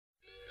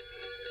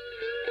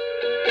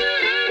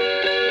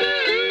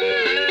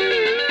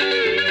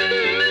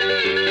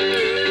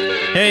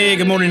Hey,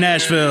 good morning,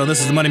 Nashville. This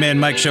is the Money Man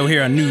Mike Show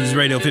here on News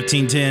Radio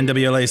 1510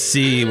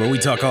 WLAC, where we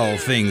talk all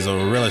things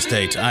real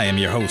estate. I am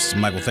your host,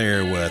 Michael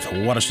Thayer with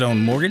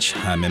Waterstone Mortgage.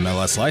 I'm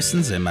MLS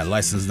licensed, and my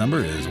license number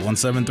is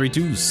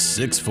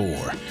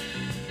 173264.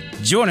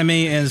 Joining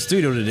me in the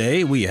studio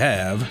today, we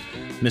have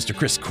Mr.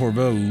 Chris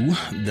Corbeau,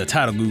 the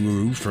title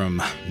guru from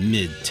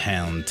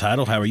Midtown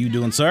Title. How are you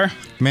doing, sir?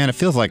 Man, it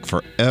feels like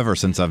forever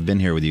since I've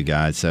been here with you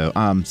guys, so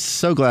I'm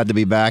so glad to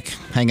be back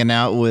hanging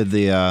out with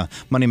the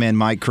Money Man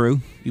Mike crew.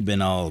 You've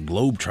been all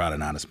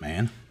globe-trotting on us,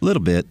 man. A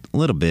little bit.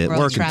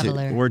 Word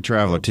traveler. Word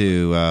traveler,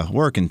 too.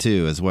 Working,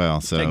 too, as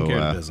well. So, taking care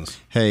of business.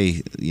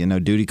 Hey,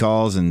 duty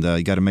calls, and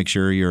you got to make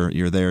sure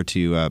you're there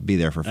to be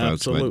there for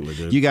folks. Absolutely,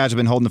 dude. You guys have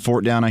been holding the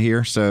fort down, I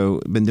hear,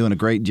 so been doing a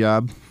great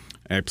job.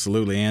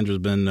 Absolutely. Andra's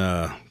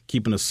been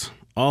keeping us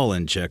all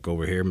in check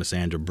over here. Miss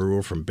Andra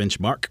Brewer from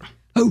Benchmark.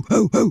 Ho,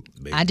 ho, ho.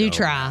 I do House.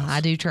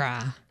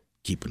 try.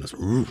 Keeping us.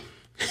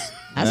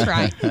 That's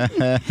right. So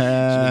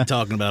we're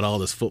talking about all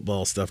this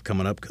football stuff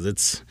coming up because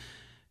it's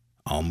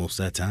almost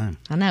that time.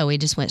 I know. We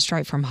just went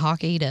straight from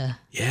hockey to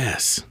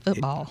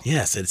football.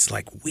 It's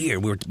like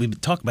weird. We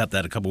talked about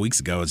that a couple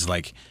weeks ago. It's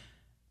like,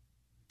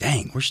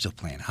 dang, we're still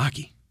playing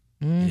hockey.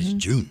 Mm-hmm. It's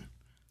June.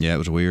 Yeah, it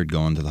was weird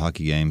going to the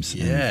hockey games.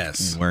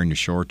 Yes. And wearing your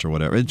shorts or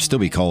whatever. It'd still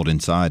be cold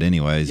inside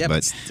anyways,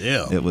 but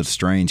still. It was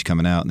strange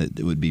coming out, and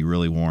it would be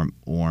really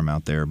warm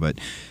out there. But,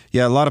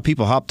 yeah, a lot of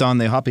people hopped on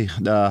the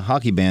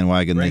hockey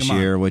bandwagon this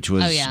year, which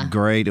was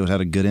great. It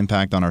had a good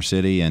impact on our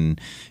city, and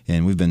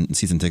we've been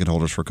season ticket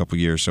holders for a couple of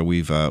years, so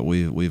we've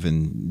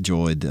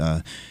enjoyed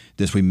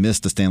this. We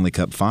missed the Stanley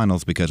Cup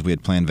Finals because we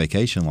had planned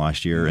vacation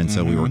last year, and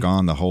so we were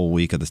gone the whole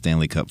week of the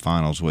Stanley Cup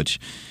Finals,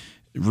 which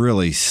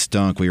really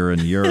stunk. We were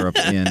in Europe,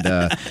 and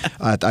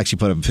I actually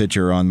put a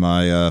picture on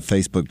my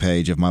Facebook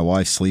page of my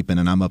wife sleeping,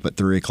 and I'm up at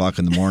 3 o'clock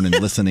in the morning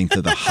listening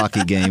to the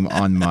hockey game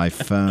on my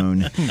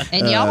phone.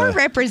 And y'all were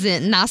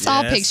representing. I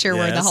saw a picture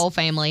where the whole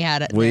family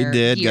had it. We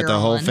did get the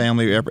whole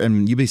family,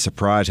 and you'd be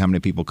surprised how many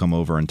people come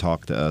over and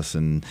talk to us.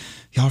 And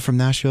y'all from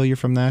Nashville? You're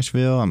from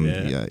Nashville?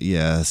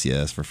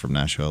 Yes, we're from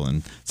Nashville,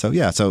 and so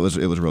it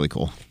was really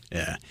cool.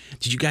 Yeah.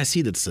 Did you guys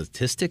see the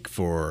statistic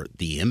for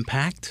the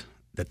impact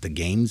that the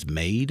games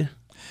made?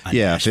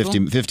 Yeah,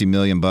 $50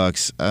 million.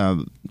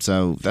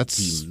 So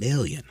that's $50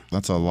 million.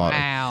 That's a lot.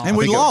 Wow. And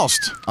we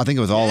lost. I think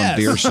it was all in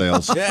beer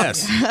sales.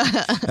 Yes.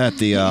 At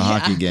the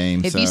hockey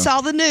game. If you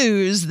saw the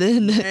news,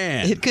 then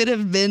it could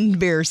have been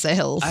beer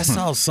sales. I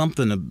saw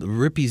something.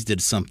 Rippies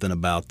did something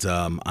about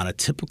on a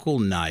typical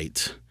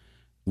night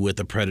with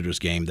the Predators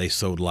game, they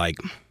sold like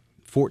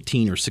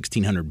 1,400 or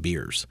 1,600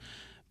 beers.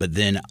 But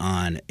then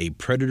on a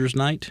Predators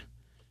night,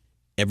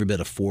 every bit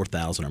of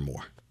 4,000 or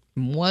more.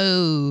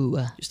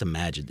 Whoa! Just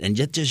imagine, and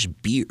yet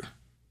just beer.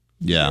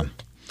 Yeah,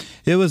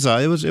 it was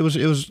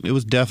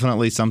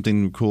definitely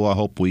something cool. I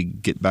hope we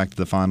get back to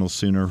the finals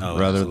sooner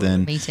rather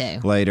than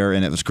later.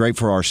 And it was great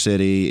for our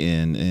city,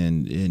 and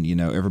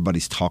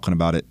everybody's talking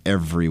about it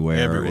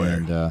everywhere.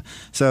 And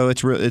so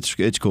it's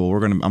cool.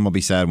 I'm gonna be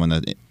sad when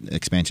the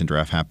expansion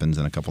draft happens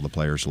and a couple of the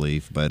players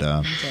leave. But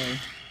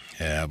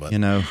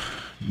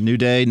new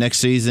day next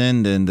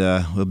season, and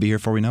we'll be here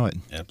before we know it.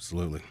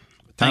 Absolutely.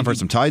 Time for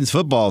some Titans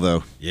football,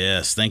 though.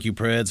 Yes, thank you,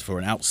 Preds, for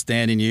an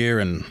outstanding year,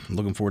 and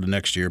looking forward to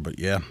next year. But,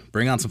 yeah,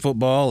 bring on some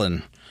football,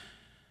 and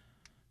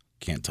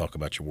can't talk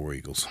about your War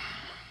Eagles.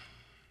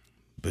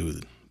 Boo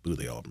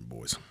the Auburn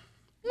boys.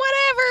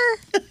 Whatever.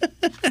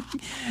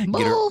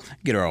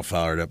 Get her all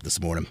fired up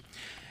this morning.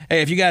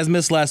 Hey, if you guys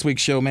missed last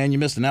week's show, man, you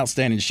missed an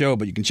outstanding show,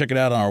 but you can check it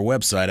out on our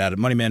website out at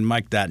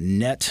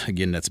moneymanmike.net.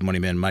 Again, that's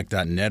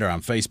moneymanmike.net, or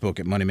on Facebook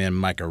at Moneyman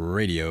Mike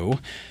Radio.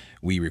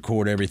 We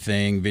record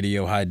everything,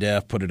 video, high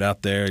def, put it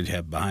out there. You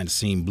have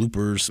behind-the-scene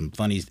bloopers, some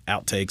funny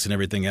outtakes and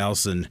everything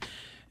else. And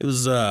it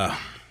was a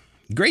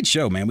great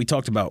show, man. We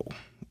talked about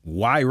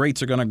why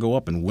rates are going to go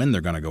up and when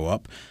they're going to go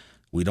up.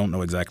 We don't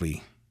know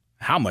exactly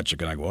how much they're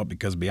going to go up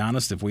because, to be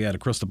honest, if we had a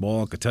crystal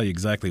ball, could tell you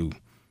exactly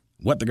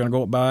what they're going to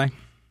go up by,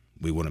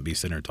 we wouldn't be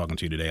sitting here talking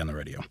to you today on the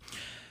radio.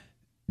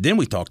 Then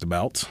we talked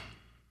about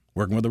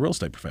working with a real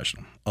estate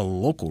professional, a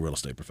local real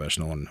estate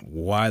professional, and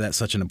why that's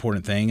such an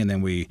important thing. And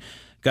then we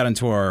got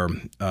into our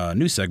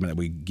new segment that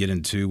we get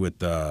into with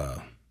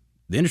the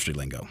industry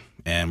lingo.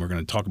 And we're going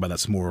to talk about that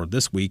some more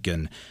this week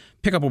and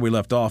pick up where we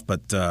left off.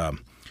 But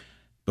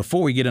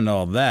before we get into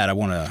all that, I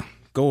want to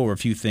go over a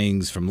few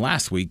things from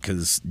last week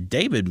because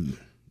David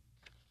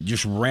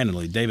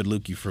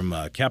Lukey from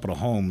Capital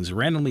Homes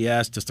randomly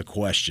asked just a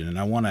question. And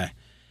I want to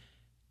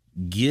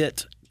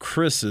get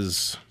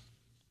Chris's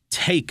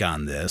take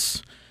on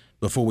this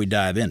before we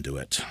dive into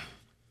it.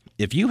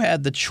 If you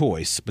had the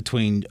choice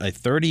between a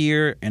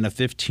 30-year and a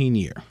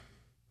 15-year,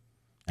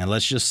 and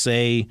let's just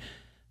say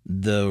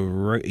the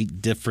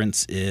rate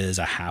difference is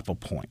a half a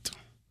point,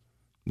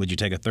 would you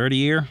take a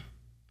 30-year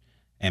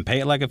and pay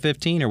it like a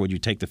 15, or would you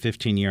take the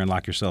 15-year and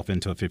lock yourself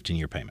into a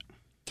 15-year payment?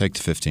 Take the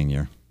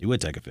 15-year. You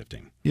would take a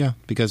 15. Yeah,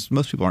 because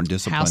most people aren't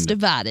disciplined. House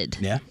divided.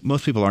 Yeah.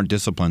 Most people aren't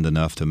disciplined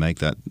enough to make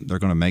that. They're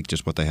going to make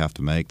just what they have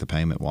to make, the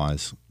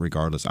payment-wise,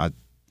 regardless.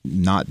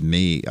 not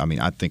me. I mean,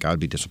 I think I would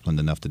be disciplined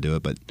enough to do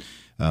it, but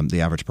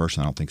the average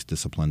person I don't think is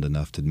disciplined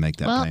enough to make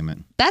that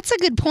payment. That's a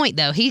good point,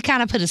 though. He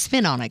kind of put a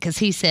spin on it because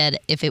he said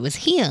if it was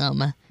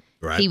him,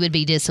 he would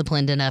be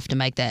disciplined enough to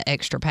make that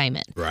extra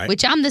payment. Right.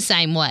 Which I'm the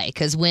same way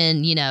because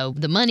when,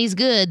 the money's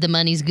good, the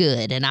money's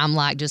good. And I'm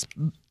like just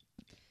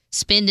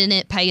spending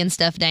it, paying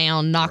stuff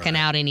down, knocking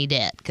out any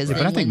debt.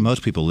 But I think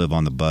most people live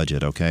on the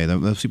budget, okay?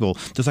 Most people,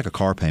 just like a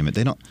car payment,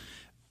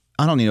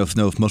 I don't even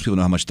know if most people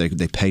know how much they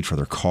paid for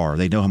their car.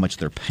 They know how much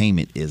their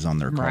payment is on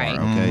their car, right.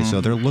 Okay?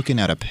 So they're looking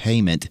at a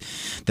payment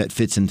that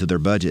fits into their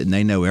budget, and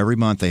they know every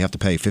month they have to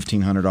pay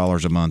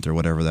 $1,500 a month or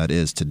whatever that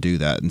is to do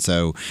that. And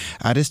so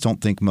I just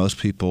don't think most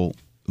people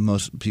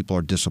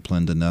are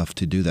disciplined enough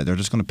to do that. They're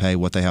just going to pay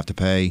what they have to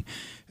pay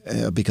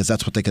because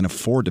that's what they can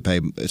afford to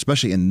pay,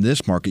 especially in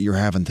this market. You're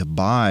having to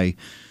buy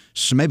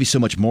maybe so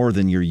much more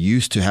than you're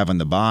used to having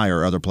to buy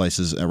or other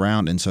places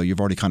around, and so you've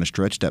already kind of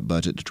stretched that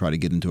budget to try to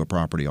get into a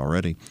property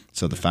already.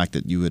 So the fact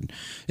that you would,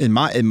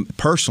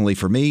 personally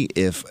for me,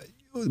 if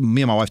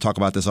me and my wife talk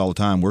about this all the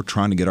time, we're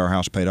trying to get our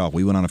house paid off.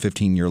 We went on a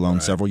 15-year loan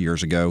several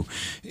years ago,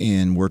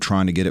 and we're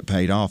trying to get it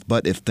paid off.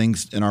 But if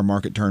things in our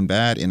market turn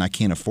bad and I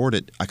can't afford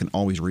it, I can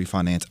always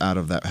refinance out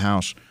of that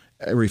house.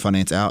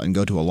 Refinance out and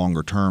go to a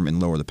longer term and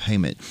lower the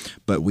payment.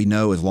 But we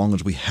know as long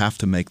as we have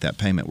to make that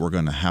payment, we're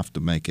going to have to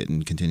make it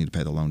and continue to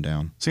pay the loan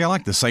down. See, I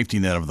like the safety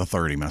net of the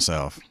 30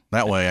 myself.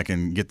 That way I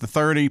can get the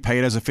 30, pay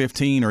it as a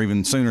 15 or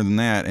even sooner than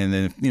that. And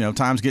then if,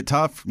 times get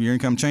tough, your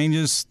income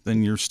changes,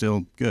 then you're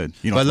still good.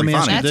 You don't have to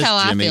refinance. That's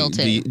how Jimmy, I feel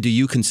too. Do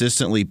you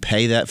consistently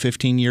pay that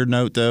 15-year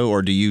note though,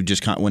 or do you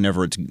just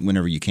whenever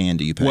you can,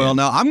 do you pay? Well, it?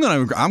 no, I'm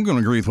gonna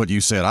agree with what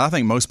you said. I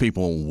think most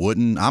people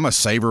wouldn't. I'm a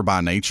saver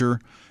by nature.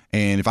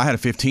 And if I had a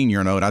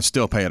 15-year note, I'd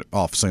still pay it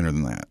off sooner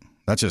than that.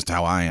 That's just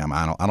how I am.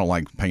 I don't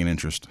like paying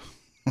interest.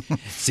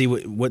 See,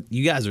 what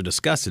you guys are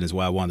discussing is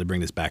why I wanted to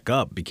bring this back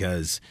up,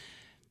 because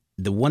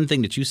the one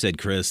thing that you said,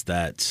 Chris,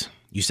 that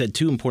you said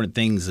two important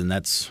things, and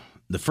that's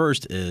the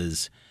first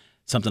is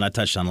something I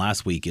touched on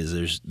last week,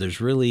 is there's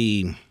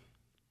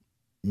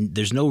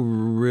no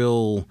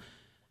real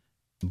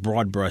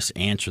broad brush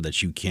answer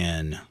that you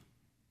can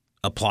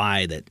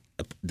apply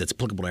that's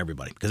applicable to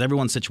everybody, because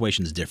everyone's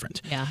situation is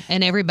different. Yeah,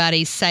 and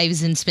everybody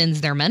saves and spends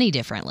their money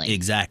differently.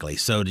 Exactly.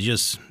 So to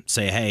just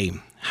say, hey,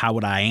 how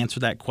would I answer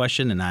that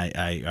question? And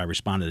I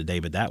responded to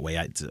David that way.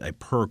 It's a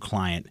per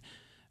client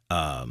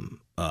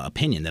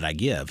opinion that I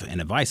give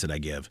and advice that I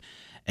give.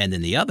 And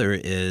then the other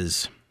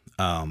is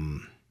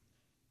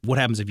what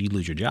happens if you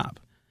lose your job?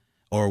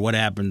 Or what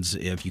happens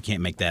if you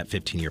can't make that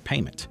 15-year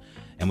payment?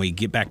 And when we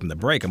get back from the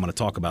break, I'm going to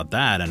talk about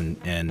that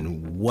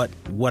and what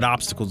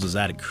obstacles does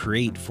that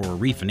create for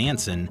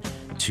refinancing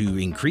to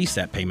increase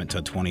that payment to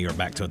a 20 or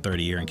back to a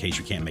 30-year in case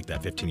you can't make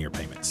that 15-year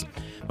payments.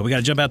 But we got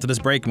to jump out to this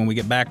break, and when we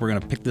get back, we're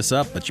going to pick this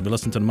up. But you've been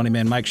listening to the Money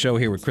Man Mike Show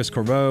here with Chris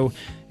Corbeau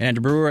and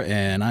Andrew Brewer,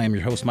 and I am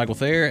your host, Michael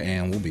Thayer,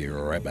 and we'll be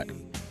right back.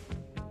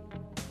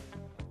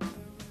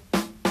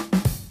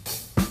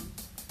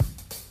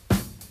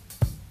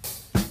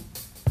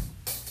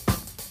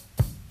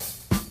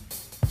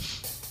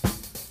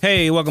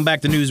 Hey, welcome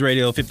back to News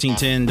Radio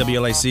 1510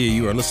 WLAC.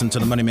 You are listening to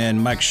the Money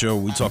Man Mike Show.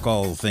 We talk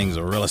all things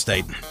of real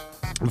estate.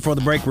 Before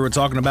the break, we were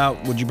talking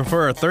about, would you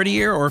prefer a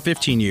 30-year or a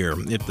 15-year?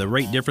 If the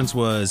rate difference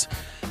was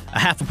a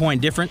half a point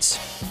difference,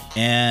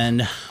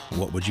 and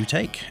what would you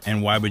take?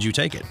 And why would you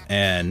take it?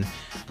 And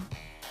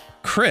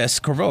Chris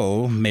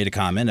Corbeau made a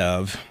comment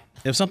of,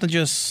 if something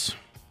just,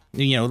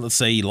 let's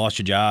say you lost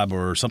your job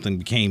or something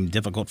became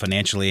difficult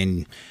financially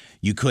and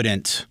you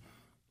couldn't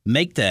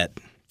make that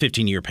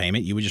 15-year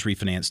payment, you would just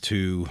refinance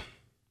to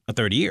a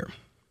 30-year.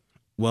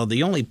 Well,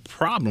 the only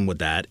problem with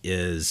that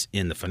is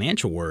in the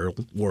financial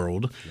world,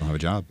 you don't have a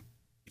job.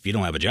 If you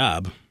don't have a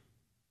job,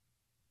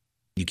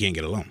 you can't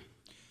get a loan.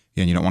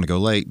 Yeah, and you don't want to go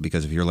late,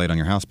 because if you're late on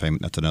your house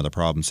payment, that's another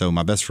problem. So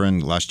my best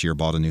friend last year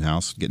bought a new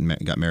house,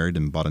 got married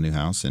and bought a new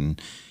house,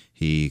 and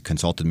he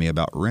consulted me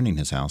about renting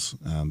his house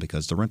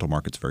because the rental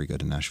market's very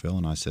good in Nashville.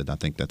 And I said, I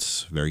think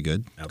that's very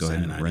good. Go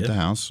ahead and rent the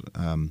house.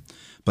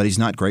 But he's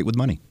not great with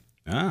money.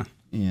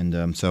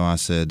 And so I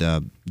said,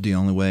 the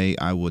only way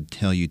I would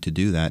tell you to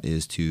do that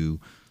is to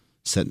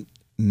set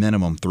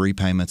minimum 3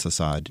 payments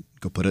aside.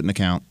 Go put it in an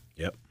account.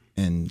 Yep.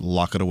 And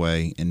lock it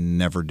away and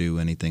never do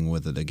anything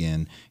with it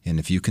again. And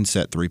if you can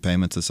set 3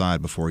 payments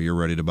aside before you're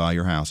ready to buy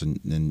your house and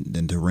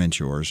then to rent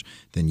yours,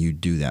 then you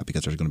do that,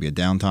 because there's going to be a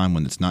downtime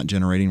when it's not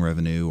generating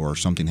revenue or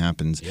something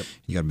happens. Yep.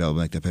 You got to be able to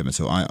make that payment.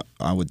 So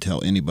I would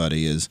tell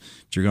anybody is,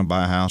 if you're going to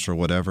buy a house or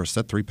whatever,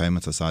 set 3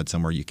 payments aside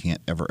somewhere you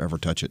can't ever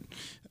touch it.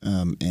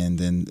 And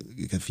then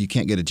if you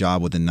can't get a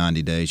job within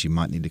 90 days, you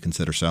might need to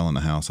consider selling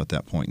the house at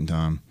that point in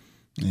time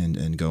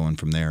and going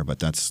from there. But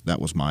that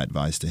was my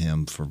advice to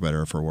him, for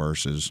better or for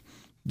worse, is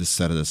just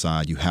set it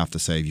aside. You have to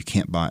save. You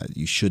can't buy it.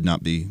 You should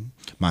not be,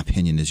 my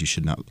opinion is, you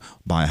should not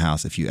buy a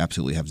house if you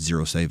absolutely have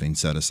zero savings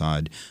set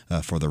aside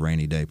for the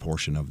rainy day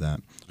portion of that.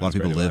 A lot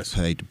of people live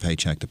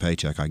paycheck to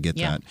paycheck. I get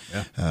that.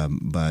 Yeah.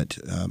 But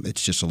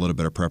it's just a little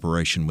bit of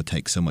preparation would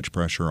take so much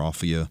pressure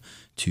off of you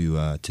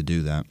to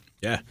do that.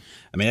 Yeah.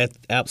 I mean, that's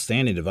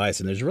outstanding advice,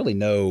 and there's really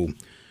no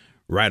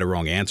right or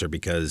wrong answer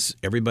because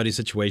everybody's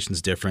situation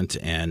is different,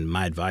 and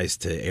my advice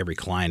to every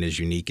client is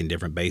unique and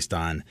different based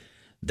on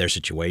their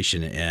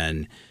situation.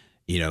 And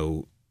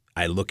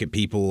I look at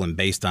people, and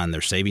based on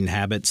their saving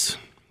habits,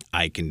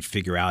 I can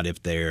figure out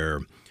if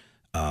they're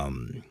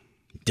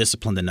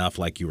disciplined enough,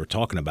 like you were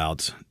talking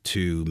about,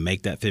 to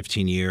make that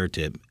 15-year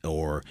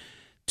or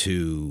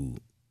to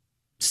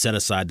set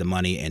aside the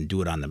money and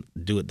do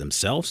it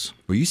themselves.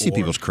 Well, you see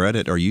people's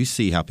credit, or you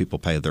see how people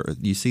pay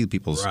you see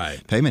people's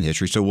payment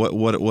history. So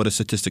what do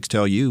statistics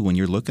tell you when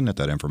you're looking at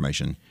that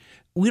information?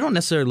 We don't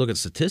necessarily look at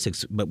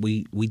statistics, but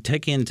we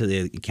take into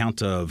the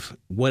account of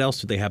what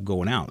else do they have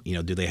going out.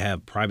 Do they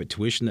have private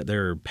tuition that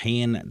they're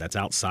paying that's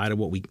outside of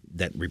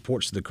that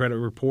reports to the credit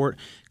report?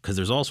 Because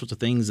there's all sorts of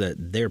things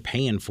that they're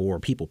paying for,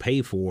 people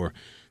pay for,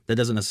 that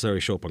doesn't necessarily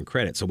show up on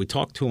credit. So we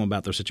talk to them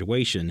about their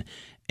situation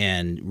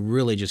and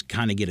really just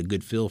kind of get a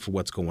good feel for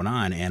what's going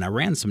on. And I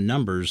ran some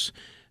numbers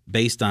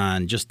based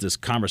on just this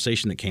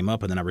conversation that came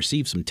up, and then I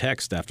received some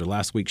text after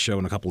last week's show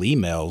and a couple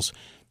emails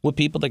with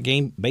people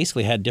that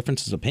basically had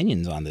differences of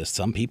opinions on this.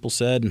 Some people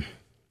said,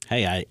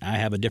 hey, I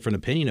have a different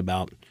opinion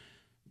about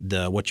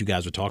what you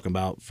guys are talking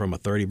about from a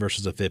 30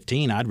 versus a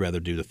 15. I'd rather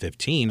do the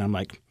 15. I'm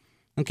like,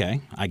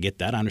 okay, I get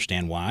that. I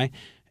understand why.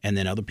 And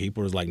then other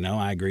people was like, no,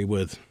 I agree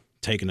with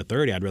taking a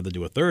 30. I'd rather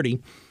do a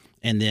 30.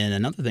 And then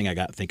another thing I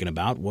got thinking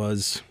about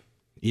was,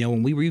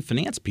 when we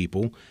refinance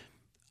people,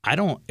 I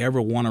don't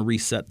ever want to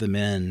reset them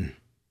in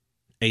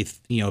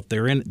if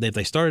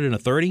they started in a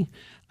 30,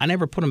 I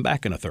never put them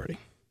back in a 30.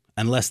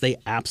 Unless they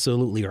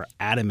absolutely are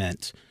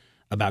adamant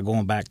about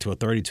going back to a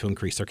 30 to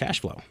increase their cash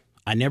flow.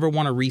 I never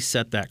want to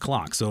reset that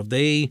clock. So if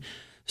they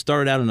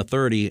started out in a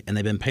 30 and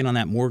they've been paying on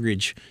that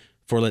mortgage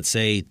for, let's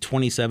say,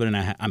 27 and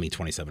a half.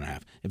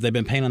 If they've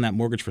been paying on that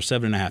mortgage for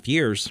 7.5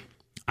 years,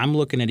 I'm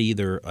looking at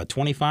either a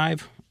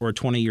 25 or a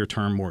 20-year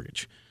term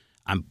mortgage.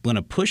 I'm going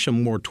to push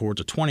them more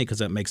towards a 20 because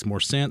that makes more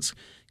sense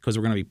because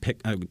we're going to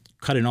be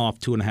cutting off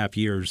 2.5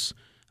 years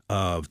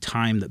of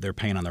time that they're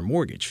paying on their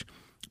mortgage.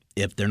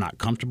 If they're not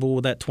comfortable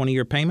with that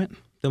 20-year payment,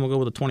 then we'll go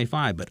with a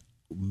 25. But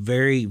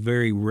very,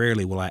 very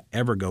rarely will I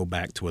ever go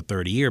back to a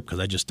 30-year because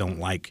I just don't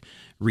like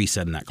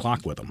resetting that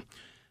clock with them.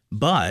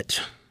 But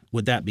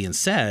with that being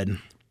said,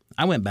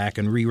 I went back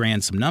and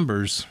reran some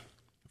numbers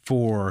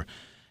for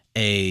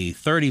a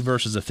 30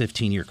 versus a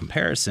 15-year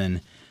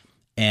comparison,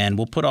 and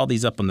we'll put all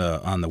these up on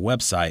the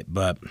website.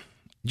 But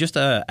just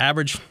an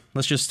average,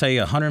 let's just say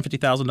a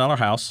 $150,000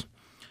 house.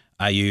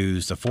 I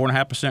used a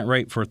 4.5%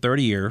 rate for a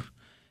 30-year.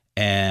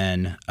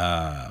 And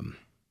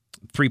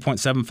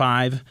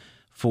 3.75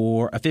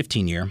 for a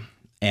 15-year,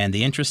 and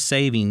the interest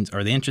savings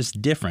or the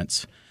interest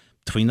difference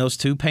between those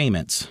two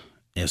payments,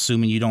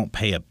 assuming you don't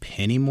pay a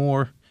penny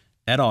more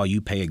at all,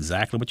 you pay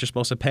exactly what you're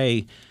supposed to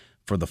pay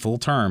for the full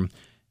term.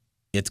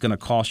 It's going to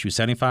cost you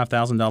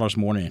 $75,000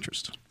 more in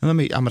interest. I'm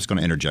just going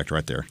to interject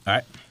right there. All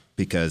right.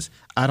 Because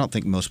I don't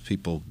think most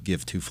people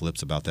give two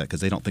flips about that because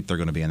they don't think they're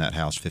going to be in that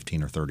house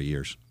 15 or 30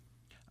 years.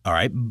 All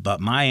right,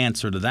 but my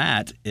answer to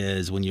that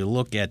is when you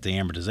look at the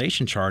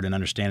amortization chart and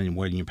understanding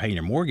when you're paying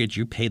your mortgage,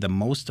 you pay the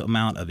most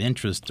amount of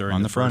interest during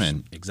on the front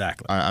end.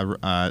 Exactly.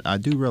 I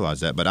do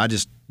realize that, but I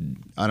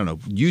don't know.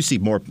 You see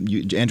more,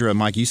 Andra and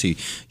Mike, you see,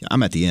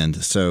 I'm at the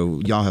end,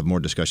 so y'all have more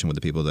discussion with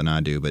the people than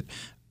I do, but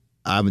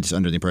I'm just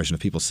under the impression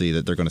if people see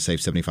that they're going to save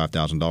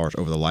 $75,000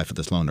 over the life of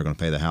this loan, they're going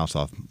to pay the house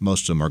off.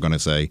 Most of them are going to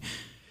say,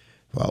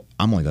 well,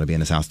 I'm only going to be in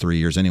this house 3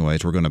 years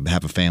anyways. We're going to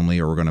have a family,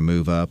 or we're going to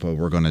move up, or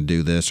we're going to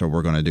do this, or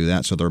we're going to do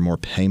that. So they're more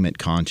payment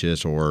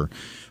conscious or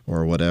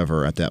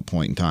whatever at that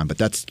point in time.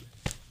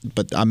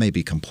 But I may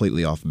be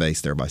completely off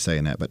base there by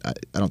saying that. But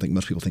I don't think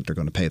most people think they're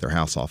going to pay their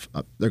house off.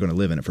 They're going to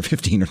live in it for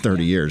 15 or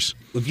 30 years.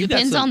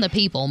 Depends on the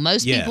people.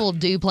 Most people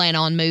do plan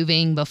on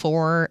moving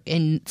before,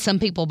 and some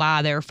people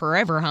buy their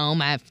forever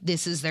home.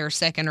 This is their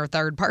second or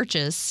third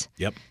purchase.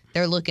 Yep.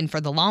 They're looking for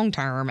the long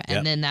term,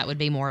 and then that would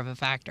be more of a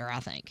factor,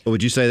 I think.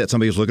 Would you say that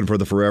somebody who's looking for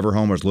the forever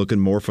home is looking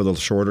more for the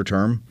shorter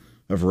term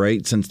of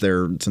rate since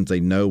they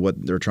know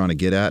what they're trying to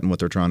get at and what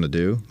they're trying to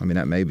do? I mean,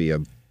 that may be a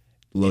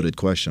loaded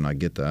question. I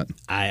get that.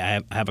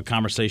 I have a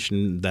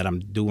conversation that I'm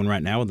doing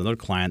right now with another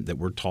client that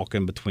we're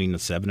talking between a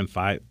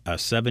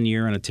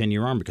 7-year and a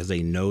 10-year arm because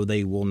they know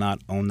they will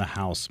not own the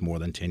house more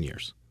than 10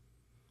 years.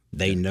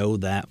 They know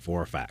that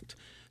for a fact.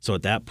 So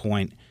at that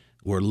point,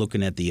 we're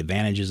looking at the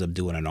advantages of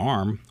doing an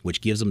ARM, which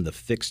gives them the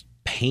fixed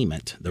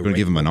payment. We're going to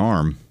give them an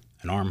ARM.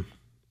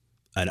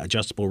 An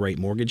adjustable rate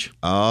mortgage.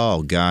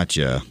 Oh,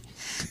 gotcha.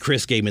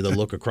 Chris gave me the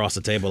look across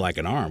the table like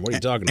an arm. What are you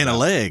talking about? And a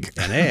leg.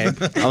 An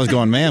egg. I was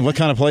going, man, what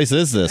kind of place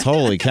is this?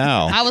 Holy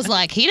cow. I was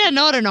like, he doesn't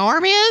know what an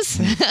arm is?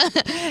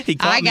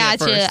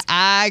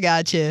 I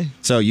got you.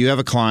 So you have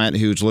a client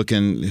who's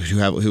looking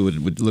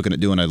at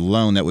doing a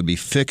loan that would be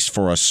fixed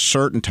for a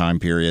certain time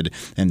period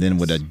and then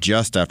would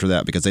adjust after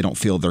that because they don't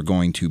feel they're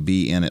going to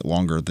be in it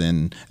longer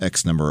than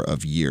X number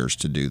of years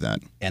to do that.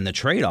 And the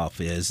trade-off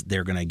is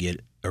they're going to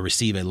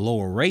receive a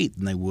lower rate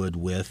than they would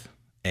with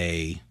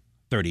a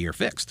 30-year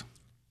fixed.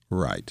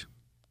 Right.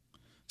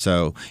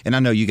 So, and I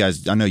know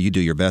you do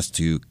your best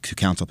to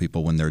counsel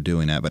people when they're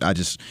doing that, but I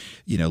just,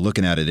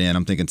 looking at it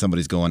I'm thinking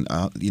somebody's going,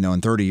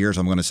 in 30 years,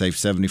 I'm going to save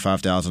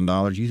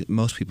 $75,000.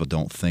 Most people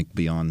don't think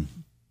beyond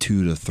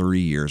 2 to 3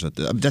 years.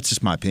 That's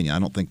just my opinion. I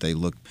don't think they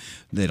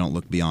don't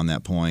look beyond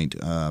that point.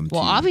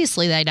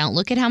 Obviously they don't.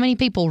 Look at how many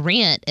people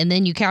rent, and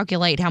then you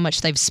calculate how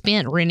much they've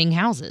spent renting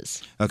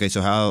houses. Okay,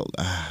 so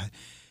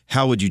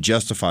how would you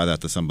justify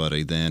that to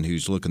somebody then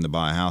who's looking to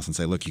buy a house and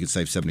say, look, you could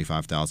save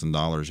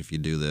 $75,000 if you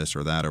do this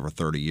or that over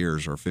 30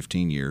 years or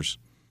 15 years?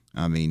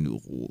 I mean,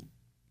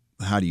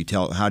 how do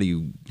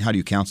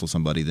you counsel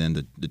somebody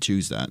then to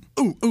choose that?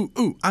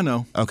 Ooh, I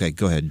know. Okay,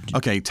 go ahead.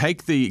 Okay,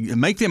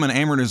 make them an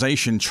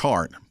amortization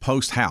chart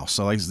post house.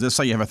 So let's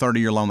say you have a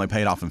 30-year loan, they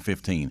paid off in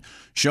 15.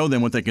 Show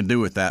them what they can do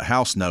with that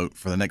house note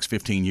for the next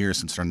 15 years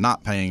since they're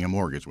not paying a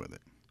mortgage with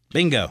it.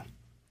 Bingo.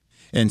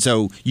 And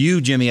so you,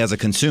 Jimmy, as a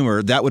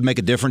consumer, that would make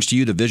a difference to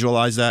you to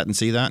visualize that and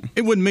see that?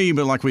 It wouldn't me,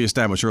 but like we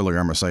established earlier,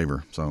 I'm a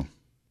saver. So,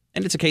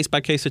 and it's a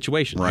case-by-case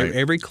situation. Right.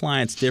 Every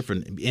client's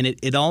different, and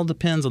it all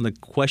depends on the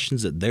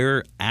questions that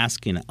they're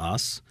asking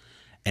us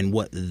and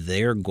what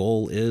their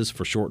goal is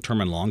for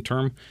short-term and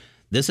long-term.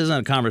 This isn't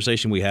a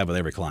conversation we have with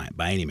every client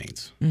by any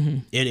means. Mm-hmm.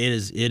 It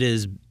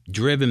is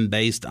driven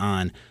based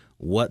on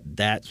what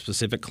that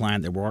specific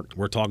client that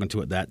we're talking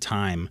to at that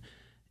time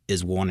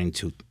is wanting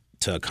to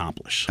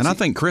accomplish. And I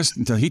think Chris,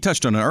 he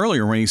touched on it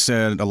earlier when he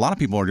said a lot of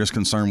people are just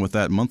concerned with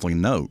that monthly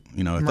note.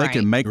 If they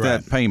can make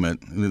that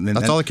payment,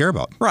 that's all they care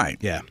about. Right.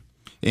 Yeah.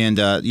 And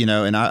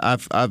and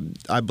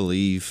I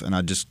believe, and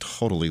I just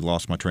totally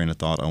lost my train of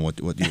thought on what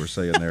you were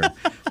saying there.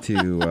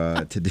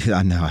 to do,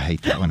 I know I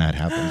hate that when that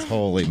happens.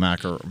 Holy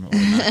mackerel!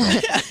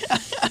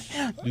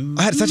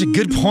 I had such a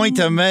good point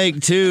to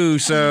make too.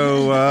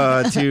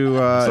 So it's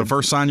the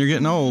first sign you're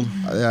getting old.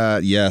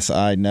 Yes,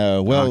 I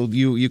know. Well,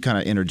 you kind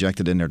of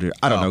interjected in there too.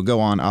 I don't know. Go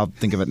on. I'll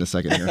think of it in a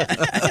second here.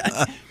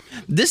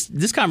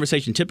 This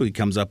conversation typically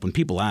comes up when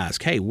people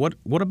ask, "Hey, what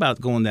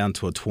about going down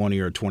to a 20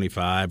 or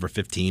 25 or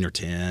 15 or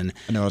 10?"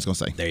 I know what I was going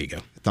to say. There you go.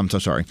 I'm so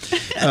sorry.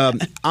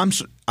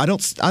 I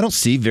don't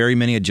see very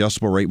many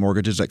adjustable rate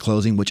mortgages at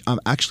closing, which I'm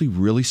actually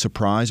really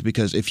surprised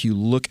because if you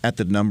look at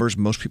the numbers,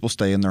 most people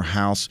stay in their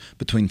house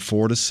between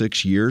 4 to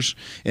 6 years,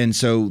 and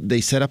so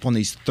they set up on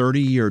these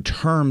 30-year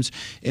terms.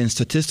 And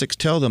statistics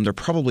tell them they're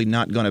probably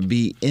not going to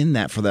be in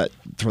that for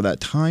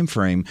that time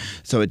frame.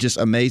 So it just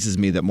amazes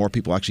me that more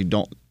people actually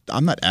don't.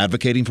 I'm not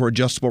advocating for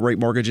adjustable rate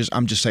mortgages.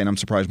 I'm just saying I'm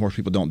surprised more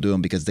people don't do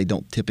them because they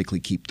don't typically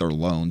keep their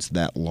loans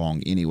that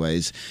long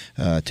anyways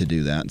to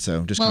do that.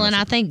 So just and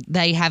I think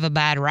they have a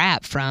bad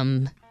rap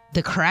from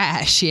the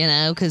crash,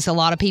 because a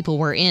lot of people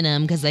were in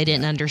them because they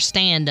didn't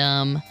understand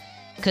them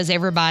because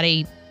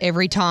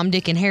every Tom,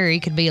 Dick, and Harry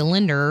could be a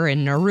lender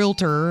and a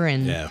realtor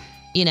and,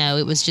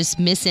 it was just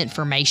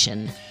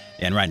misinformation.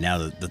 And right now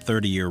the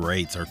 30-year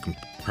rates are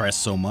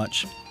compressed so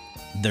much,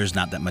 there's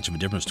not that much of a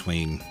difference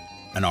between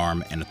an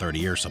ARM and a 30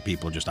 years, so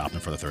people are just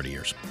opting for the 30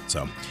 years.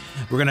 So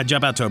we're going to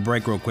jump out to a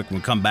break real quick. When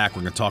we come back,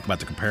 we're going to talk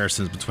about the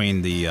comparisons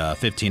between the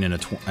 15 and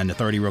the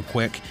 30 real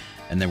quick,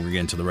 and then we're going to get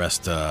into the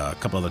rest, a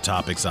couple other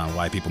topics on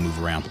why people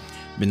move around.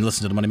 Been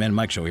listening to the Money Man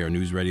Mike Show here on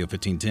News Radio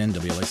 1510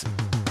 WLAC.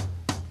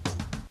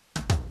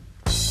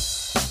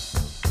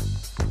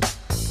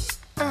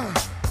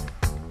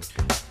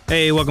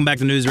 Hey, welcome back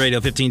to News Radio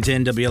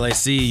 1510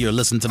 WLAC. You're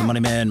listening to the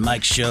Money Man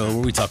Mike Show,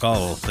 where we talk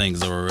all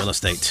things real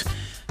estate.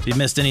 If you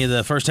missed any of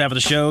the first half of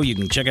the show, you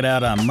can check it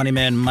out on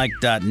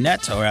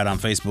moneymanmike.net or out on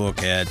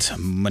Facebook at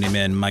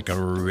Moneyman Mike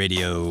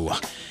Radio.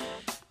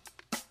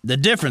 The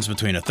difference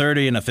between a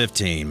 30 and a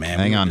 15, man.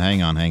 Hang on.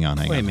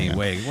 What do you mean?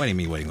 Wait.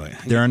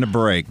 During the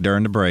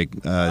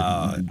break,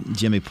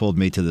 Jimmy pulled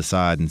me to the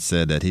side and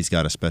said that he's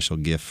got a special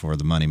gift for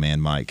the Money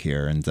Man Mike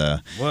here. And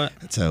what?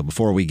 So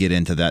before we get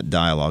into that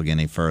dialogue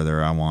any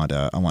further, I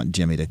want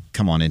Jimmy to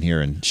come on in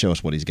here and show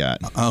us what he's got.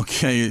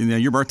 Okay,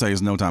 your birthday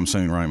is no time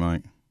soon, right,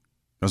 Mike?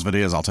 Because if it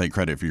is, I'll take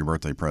credit for your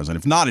birthday present.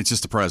 If not, it's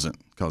just a present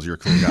because you're a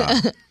cool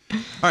guy.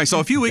 All right, so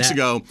a few weeks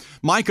ago,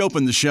 Mike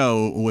opened the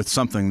show with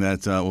something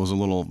that was a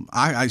little,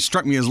 I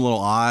struck me as a little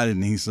odd,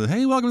 and he said,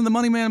 "Hey, welcome to the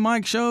Money Man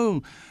Mike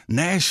Show,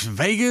 Nash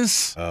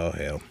Vegas." Oh,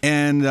 hell.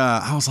 And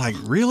I was like,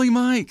 "Really,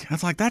 Mike?" I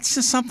was like, "That's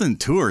just something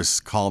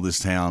tourists call this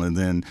town." And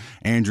then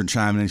Andra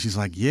chimed in, and she's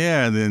like,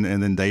 "Yeah." And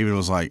then David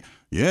was like,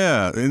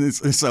 "Yeah." And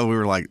so we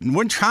were like,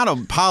 we're trying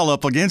to pile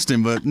up against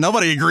him, but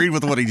nobody agreed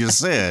with what he just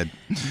said.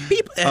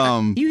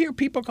 You hear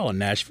people calling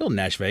Nashville,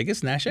 Nash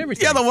Vegas, Nash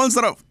everything. Yeah, the ones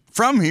that are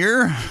from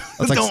here.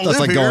 That's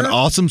like going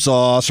awesome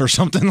sauce or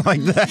something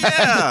like that.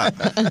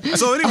 Yeah.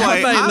 So anyway,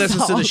 everybody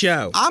listens to the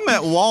show. I'm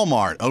at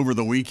Walmart over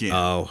the weekend.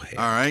 Oh,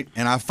 yeah. All right.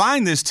 And I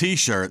find this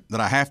T-shirt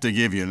that I have to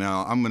give you.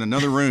 Now, I'm in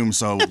another room,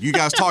 so you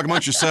guys talk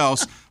amongst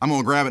yourselves. I'm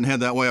going to grab it and head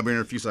that way. I'll be here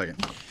in a few seconds.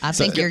 I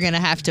think you're going to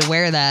have to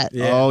wear that.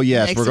 Yeah. Oh,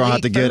 yes. We're going to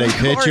have to get a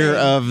picture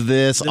of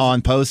this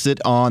post it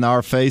on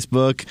our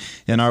Facebook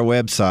and our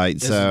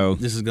website.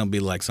 This is going to be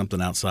like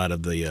something outside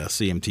of the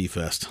CMT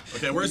Fest.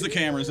 Okay, where's the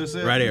camera? Is this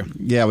it? Right here.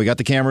 Yeah, we got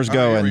the cameras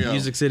going.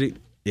 Music City.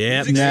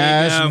 Yep.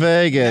 Nash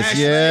Vegas. Nash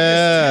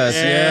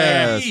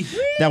Yes. Vegas.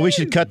 Now we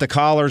should cut the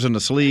collars and the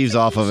sleeves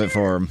off of it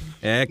for him.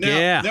 Heck Now,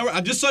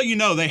 yeah. just so you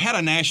know, they had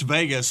a Nash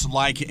Vegas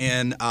like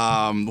in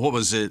what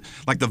was it?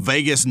 Like the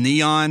Vegas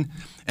Neon.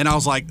 And I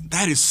was like,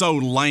 that is so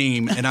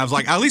lame. And I was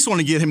like, I at least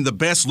want to get him the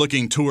best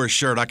looking tour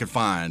shirt I could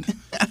find.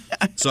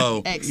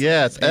 So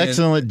Yes,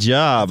 excellent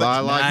job. I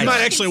like you that.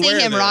 might actually See wear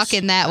him this.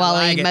 rocking that while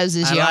he mows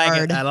his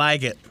yard. I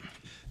like it.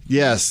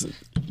 Yes,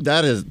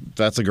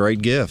 that's a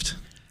great gift.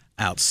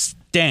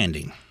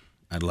 Outstanding.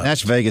 I'd love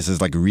Nash Vegas is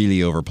like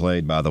really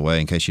overplayed, by the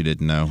way. In case you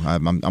didn't know,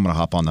 I'm going to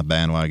hop on the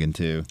bandwagon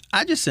too.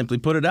 I just simply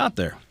put it out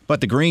there. But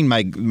the green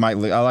might I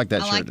like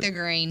that I shirt. like the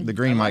green. The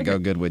green might go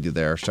good with you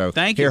there. So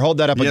Thank you. Here, hold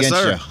that up Yes, against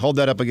sir. you. Hold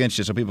that up against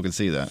you so people can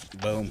see that.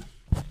 Boom.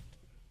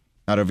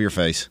 Out of your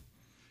face.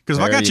 Because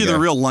if I There got you you the go.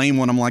 real lame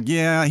one, I'm like,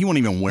 yeah, he won't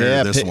even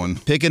wear this one.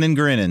 Picking and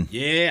grinning.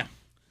 Yeah.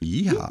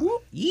 Yeah.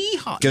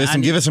 Yeehaw.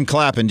 Give us some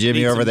clapping, Jimmy,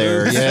 Need over some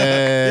there. booze.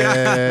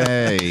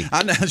 Yay.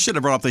 I should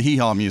have brought up the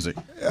hee-haw music.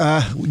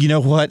 You know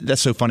what?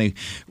 That's so funny.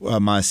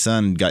 My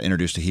son got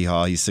introduced to Hee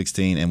Haw. He's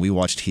 16, and we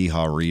watched Hee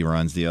Haw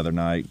reruns the other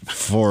night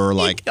for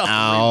like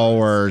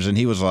hours, and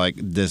he was like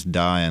just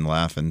dying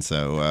laughing.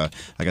 So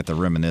I got to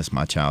reminisce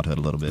my childhood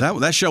a little bit.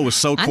 That show was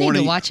so I corny.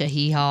 need to watch a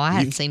hee-haw. I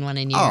hadn't seen one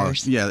in Oh,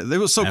 years. yeah. It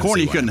was so haven't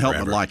corny seen you couldn't one help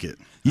forever. but like it.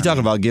 You talk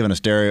about giving a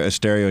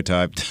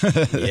stereotype.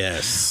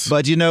 Yes.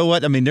 But you know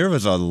what? I mean, there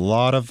was a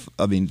lot of.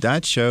 I mean,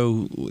 that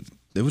show.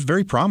 It was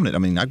very prominent. I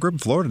mean, I grew up in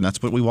Florida, and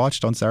that's what we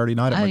watched on Saturday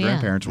night at Oh, my yeah.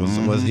 grandparents'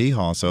 was Hee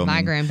Haw. So I My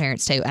mean,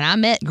 grandparents too, and I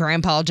met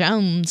Grandpa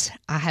Jones.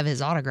 I have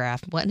his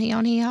autograph. Wasn't he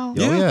on Hee Haw?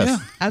 oh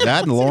yes,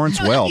 that and Lawrence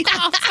Welk.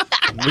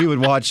 We would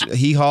watch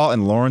Hee Haw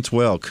and Lawrence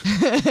Welk.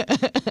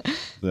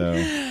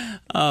 So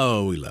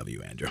Oh, we love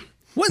you, Andrew.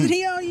 Wasn't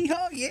he on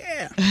Yeehaw?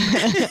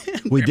 Yeah.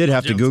 we did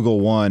have to Jones. Google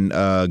one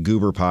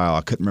Goober Pyle.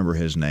 I couldn't remember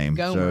his name.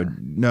 Gomer. So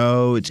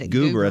no, it's Is it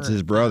Goober. That's Goober?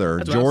 his brother,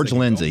 That's what I was George thinking,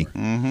 Lindsay.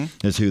 Gomer.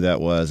 Is who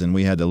that was, and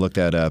we had to look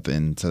that up.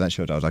 And so that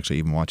showed I was actually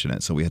even watching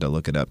it, so we had to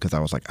look it up because I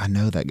was like, I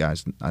know that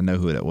guy's, I know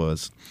who it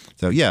was.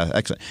 So yeah,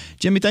 excellent,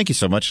 Jimmy. Thank you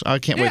so much. I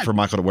can't wait for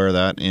Michael to wear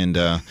that and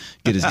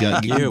get his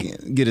gun,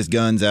 get his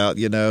guns out.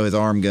 You know, his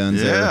arm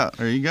guns. Yeah,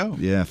 there you go.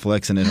 Yeah,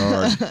 flexing it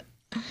hard.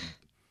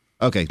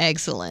 Okay,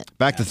 Excellent.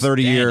 back to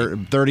 30 year,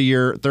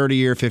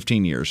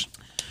 15 years.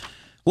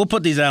 We'll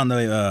put these out on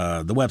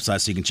the website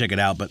so you can check it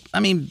out. But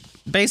I mean,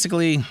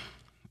 basically,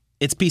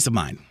 it's peace of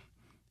mind.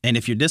 And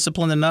if you're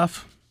disciplined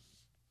enough,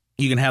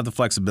 you can have the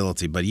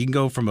flexibility. But you can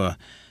go from a.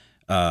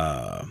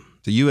 So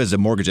you, as a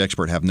mortgage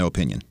expert, have no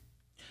opinion.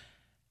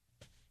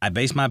 I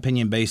base my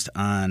opinion based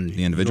on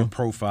The individual? your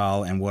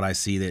profile and what I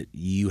see that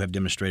you have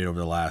demonstrated over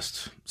the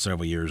last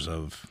several years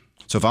of.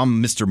 So if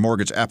I'm Mr.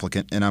 Mortgage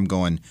applicant and I'm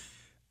going,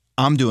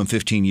 I'm doing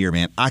 15-year,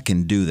 man. I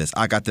can do this.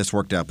 I got this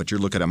worked out. But you're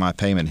looking at my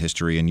payment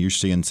history and you're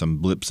seeing some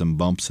blips and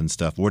bumps and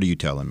stuff. What are you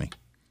telling me?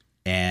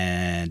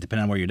 And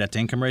depending on where your debt to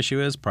income ratio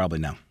is, probably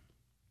no.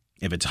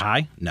 If it's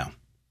high, no.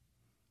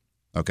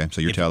 Okay,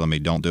 so you're telling me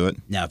don't do it?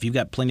 Now, if you've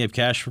got plenty of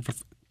cash,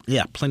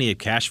 plenty of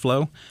cash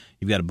flow,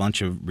 you've got a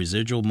bunch of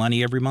residual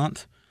money every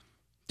month,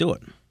 do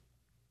it.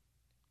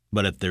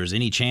 But if there's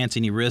any chance,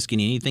 any risk,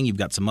 anything, you've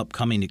got some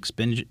upcoming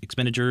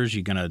expenditures,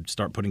 you're going to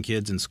start putting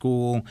kids in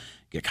school,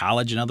 get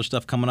college and other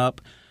stuff coming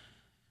up,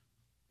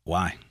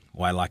 why?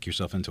 Why lock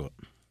yourself into it?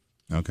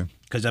 Okay.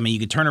 Because, I mean, you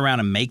could turn around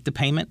and make the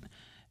payment,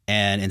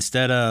 and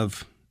instead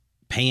of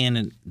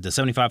paying the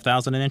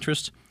 $75,000 in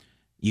interest,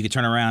 you could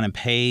turn around and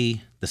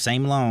pay the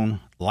same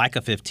loan like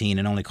a 15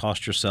 and only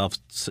cost yourself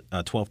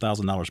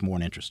 $12,000 more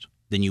in interest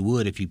than you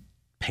would if you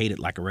paid it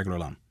like a regular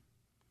loan.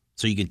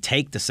 So you can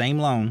take the same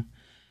loan,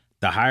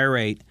 the higher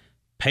rate,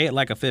 pay it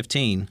like a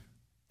 15,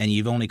 and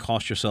you've only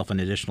cost yourself an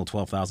additional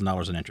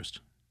 $12,000 in interest.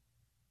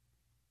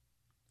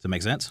 Does that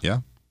make sense? Yeah.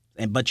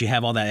 But you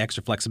have all that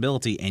extra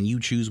flexibility, and you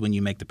choose when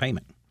you make the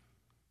payment,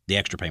 the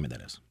extra payment,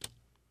 that is.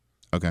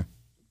 Okay.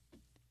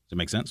 Does it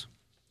make sense?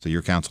 So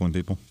you're counseling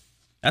people?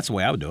 That's the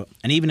way I would do it.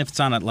 And even if it's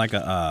on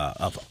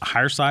a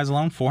higher size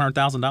loan,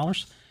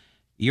 $400,000,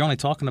 you're only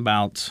talking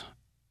about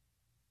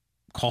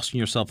costing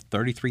yourself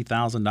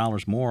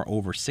 $33,000 more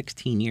over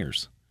 16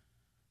 years.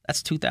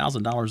 That's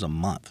 $2,000 a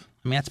month.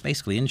 I mean, that's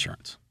basically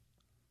insurance.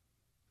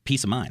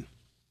 Peace of mind.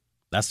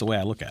 That's the way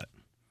I look at it.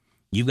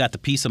 You've got the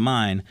peace of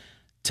mind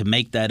to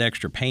make that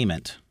extra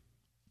payment,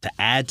 to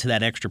add to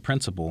that extra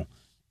principal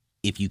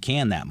if you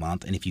can that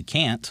month. And if you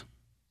can't,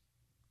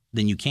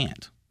 then you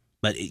can't.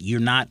 But you're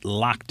not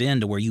locked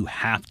into where you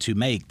have to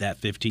make that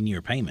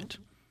 15-year payment.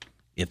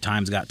 If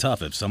times got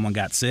tough, if someone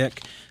got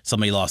sick,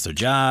 somebody lost their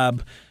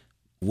job,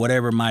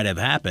 whatever might have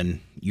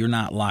happened, you're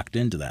not locked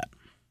into that.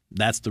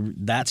 That's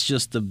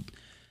just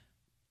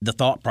the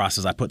thought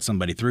process I put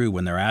somebody through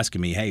when they're asking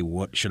me, hey,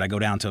 what should I go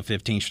down to a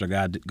 15? Should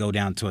I go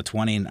down to a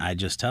 20? And I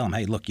just tell them,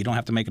 hey, look, you don't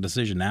have to make a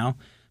decision now,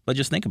 but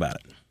just think about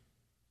it.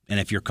 And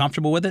if you're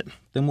comfortable with it,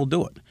 then we'll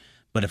do it.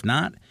 But if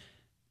not,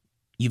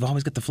 you've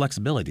always got the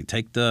flexibility.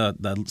 Take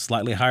the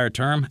slightly higher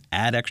term,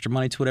 add extra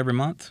money to it every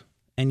month,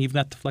 and you've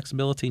got the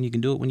flexibility and you can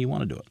do it when you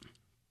want to do it.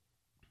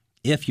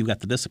 If you've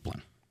got the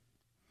discipline.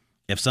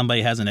 If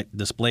somebody hasn't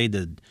displayed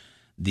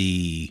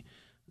the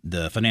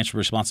the financial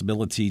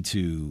responsibility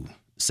to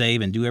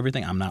save and do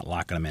everything, I'm not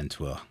locking them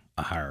into a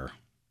higher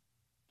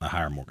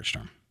mortgage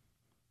term.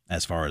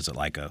 As far as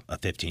like a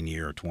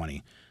 15-year or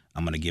 20,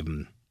 I'm going to give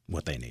them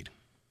what they need.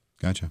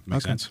 Gotcha.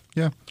 Make sense?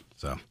 Yeah.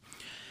 So,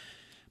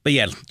 but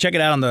yeah, check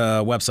it out on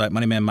the website,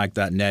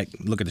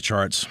 moneymanmike.net. Look at the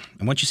charts.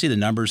 And once you see the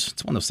numbers,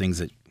 it's one of those things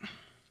that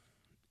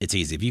it's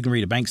easy. If you can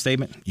read a bank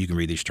statement, you can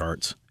read these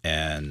charts,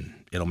 and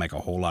it'll make a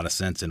whole lot of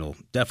sense, and it'll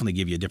definitely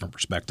give you a different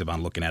perspective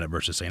on looking at it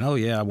versus saying, oh,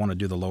 yeah, I want to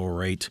do the lower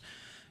rate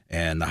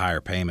and the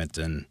higher payment,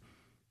 and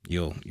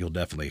you'll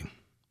definitely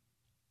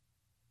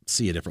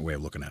see a different way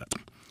of looking at it.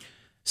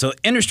 So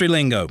industry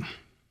lingo.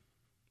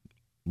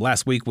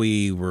 Last week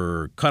we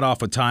were cut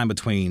off with time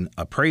between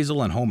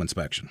appraisal and home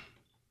inspection.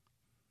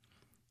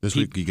 This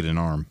week you get an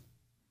arm.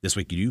 This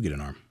week you do get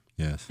an arm.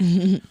 Yes.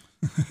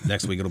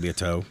 Next week it'll be a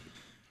toe.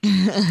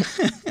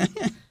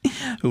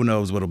 Who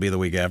knows what it'll be the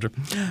week after.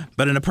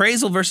 But an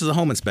appraisal versus a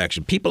home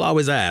inspection. People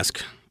always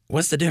ask,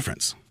 what's the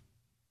difference?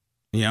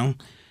 You know,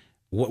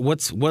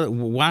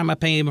 why am I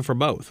paying for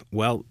both?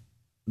 Well,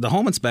 the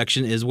home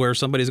inspection is where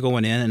somebody's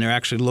going in and they're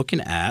actually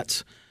looking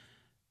at,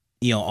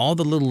 you know, all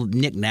the little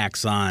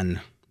knickknacks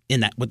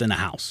within the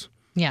house.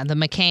 Yeah, the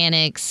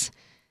mechanics.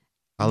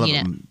 I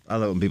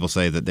love when people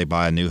say that they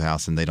buy a new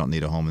house and they don't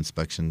need a home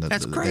inspection.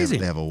 That's crazy.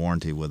 They have a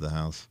warranty with the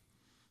house.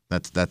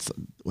 That's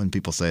when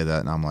people say that,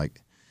 and I'm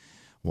like,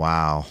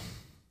 wow.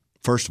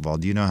 First of all,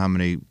 do you know how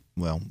many?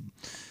 Well,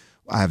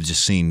 I have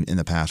just seen in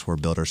the past where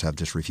builders have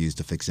just refused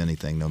to fix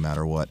anything, no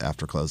matter what,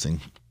 after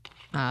closing.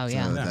 Oh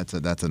yeah, so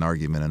that's an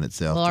argument in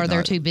itself. Well, or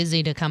they're too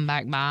busy to come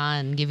back by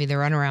and give you the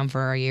runaround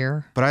for a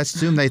year. But I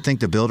assume they think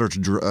the builder's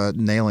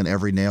nailing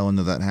every nail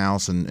into that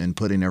house and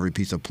putting every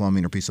piece of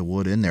plumbing or piece of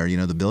wood in there. You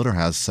know, the builder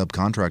has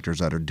subcontractors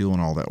that are doing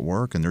all that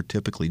work, and they're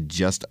typically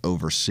just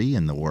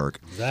overseeing the work.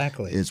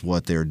 Exactly, is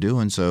what they're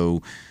doing.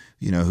 So,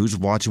 you know, who's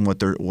watching what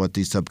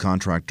these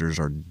subcontractors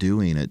are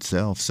doing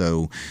itself?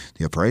 So,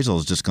 the appraisal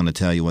is just going to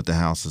tell you what the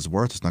house is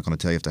worth. It's not going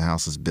to tell you if the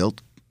house is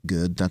built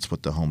good. That's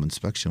what the home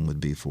inspection would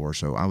be for.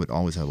 So I would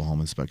always have a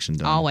home inspection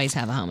done. Always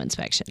have a home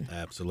inspection.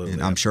 Absolutely.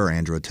 And I'm sure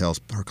Andra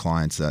tells her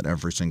clients that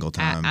every single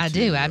time. I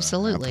do,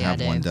 absolutely. Have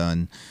one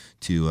done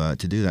to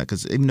do that,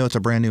 because even though it's a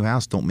brand new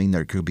house, don't mean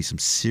there could be some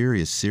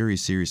serious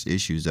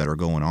issues that are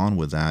going on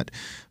with that,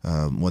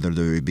 whether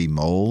there be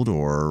mold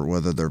or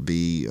whether there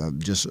be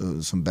just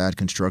some bad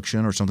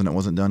construction or something that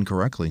wasn't done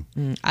correctly.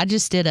 I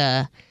just did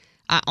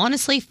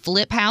honestly,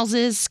 flip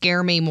houses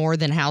scare me more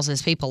than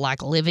houses people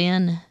like live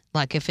in.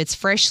 Like, if it's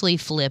freshly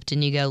flipped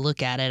and you go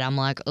look at it, I'm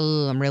like,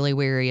 oh, I'm really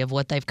weary of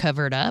what they've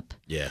covered up.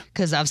 Yeah.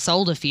 Because I've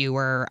sold a few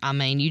where, I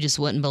mean, you just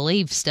wouldn't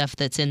believe stuff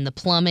that's in the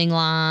plumbing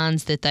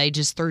lines, that they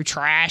just threw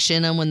trash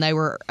in them when they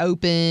were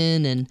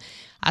open. And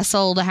I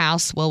sold a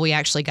house, well, we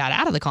actually got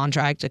out of the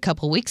contract a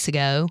couple weeks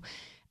ago,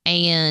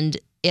 and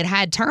it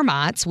had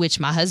termites, which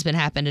my husband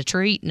happened to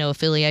treat, no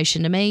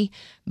affiliation to me.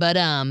 But,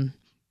 and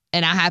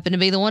I happened to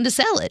be the one to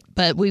sell it.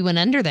 But we went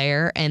under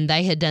there, and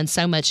they had done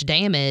so much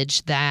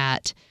damage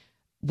that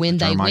when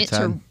they went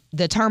to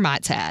the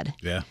termites had.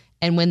 Yeah.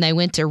 And when they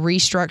went to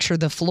restructure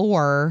the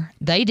floor,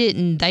 they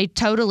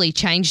totally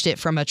changed it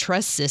from a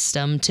truss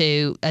system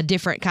to a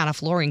different kind of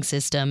flooring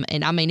system.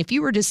 And I mean, if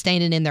you were just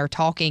standing in there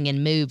talking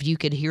and moved, you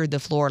could hear the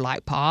floor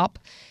like pop.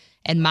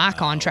 And my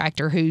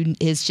contractor's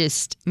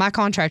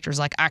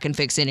like, I can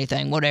fix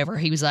anything, whatever.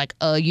 He was like,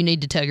 you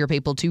need to tell your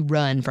people to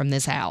run from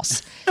this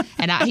house.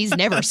 And he's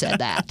never said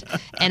that.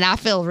 And I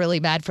feel really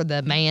bad for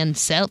the man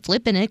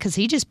flipping it, because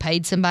he just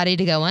paid somebody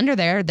to go under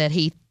there that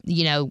he,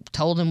 you know,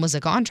 told him was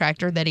a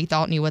contractor that he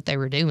thought knew what they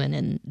were doing,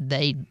 and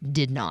they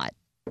did not.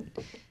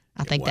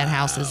 I think that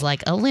house is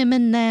like a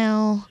lemon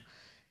now.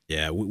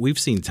 Yeah, we've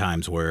seen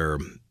times where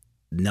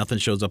nothing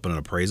shows up in an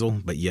appraisal,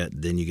 but yet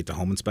then you get the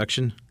home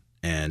inspection,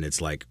 and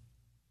it's like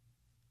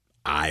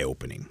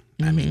eye-opening.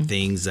 Mm-hmm. I mean,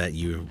 things that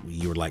you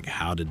were like,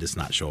 how did this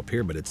not show up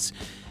here? But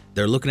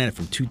they're looking at it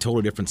from two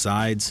totally different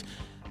sides.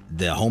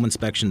 The home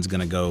inspection is going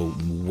to go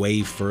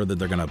way further.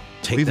 They're going to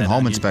take even that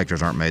home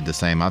inspectors aren't made the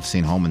same. I've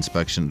seen home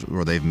inspections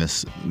where they've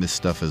missed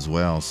stuff as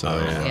well. So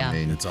I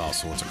mean, it's all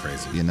sorts of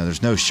crazy. You know,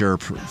 there's no sure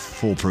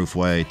foolproof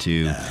way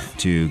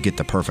to get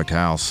the perfect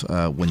house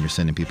when you're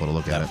sending people to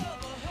look at it.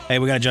 Hey,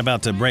 we got to jump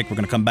out to break. We're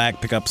going to come back,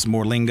 pick up some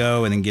more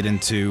lingo, and then get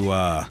into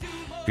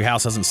if your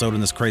house hasn't sold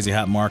in this crazy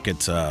hot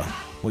market,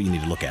 what you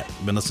need to look at.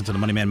 You've been listening to the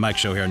Money Man Mike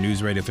Show here on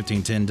News Radio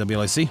 1510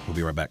 WLAC. We'll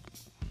be right back.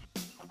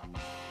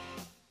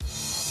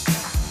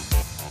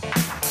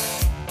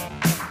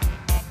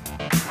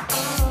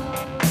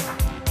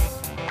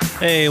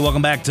 Hey,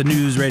 welcome back to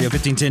News Radio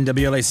 1510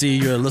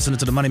 WLAC. You're listening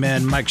to the Money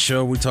Man Mike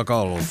Show. We talk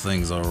all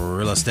things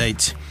real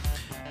estate.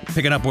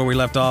 Picking up where we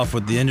left off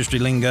with the industry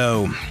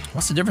lingo.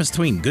 What's the difference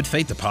between good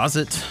faith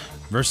deposit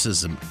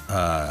versus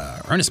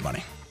earnest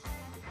money?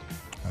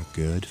 A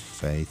good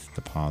faith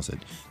deposit.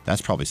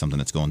 That's probably something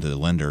that's going to the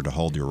lender to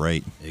hold your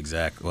rate.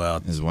 Exactly.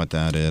 Well, is what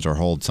that is, or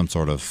hold some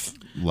sort of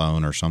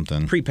loan or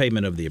something.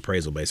 Prepayment of the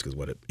appraisal, basically, is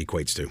what it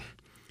equates to.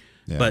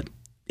 Yeah. But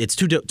it's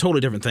two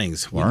totally different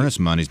things. Well, earnest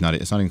money's not.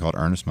 It's not even called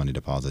earnest money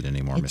deposit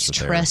anymore, it's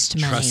Mr. Trust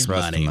money.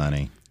 Trust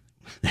money.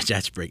 that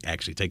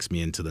actually takes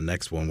me into the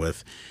next one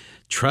with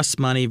trust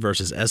money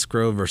versus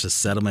escrow versus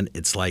settlement.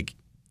 It's like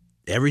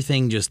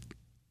everything just,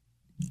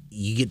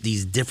 you get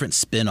these different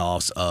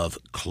spin-offs of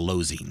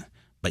closing,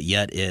 but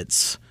yet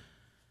it's...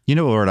 You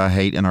know what word I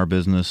hate in our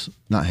business?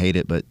 Not hate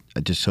it, but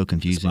just so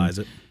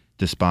confusing.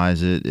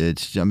 Despise it.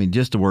 It's, I mean,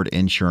 just the word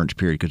insurance,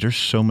 period, because there's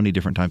so many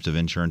different types of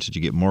insurance that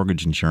you get: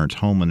 mortgage insurance,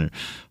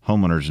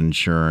 homeowners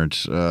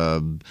insurance.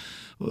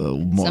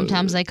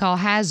 Sometimes they call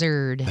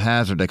hazard.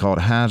 They call it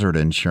hazard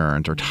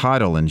insurance or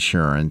title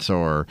insurance,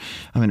 or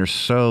I mean, there's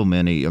so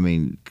many. I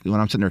mean, when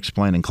I'm sitting there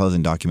explaining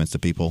closing documents to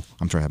people,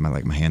 I'm trying to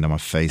have my hand on my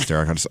face there.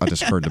 I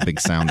just heard the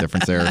big sound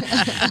difference there,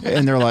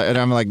 and they're like, and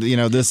I'm like,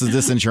 this is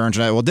this insurance.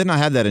 And well, didn't I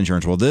have that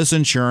insurance? Well, this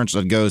insurance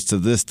that goes to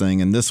this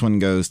thing, and this one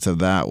goes to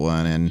that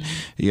one, and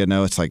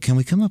it's like, can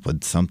we come up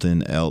with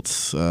something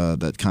else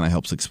that kind of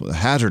helps explain?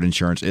 Hazard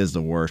insurance is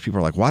the worst. People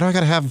are like, why do I got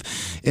to have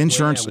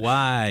insurance?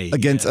 Why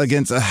against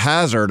a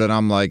hazard? And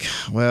I'm like,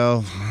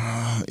 well,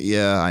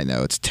 yeah, I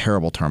know it's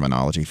terrible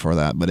terminology for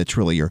that, but it's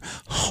really your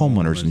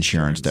homeowner's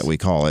insurance that we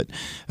call it.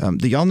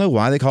 Do y'all know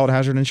why they call it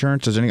hazard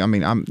insurance?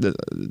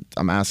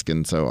 I'm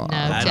asking, so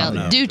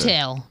no,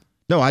 tell.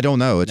 No, I don't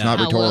know. It's not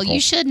rhetorical. Well, you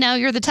should know.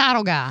 You're the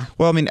title guy.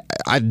 Well, I mean,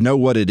 I know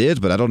what it is,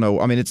 but I don't know.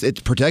 I mean,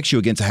 it protects you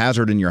against a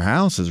hazard in your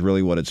house is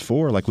really what it's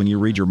for. Like when you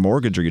read your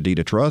mortgage or your deed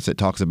of trust, it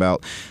talks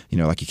about,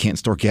 like you can't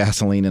store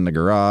gasoline in the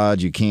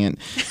garage. You can't.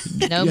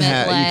 No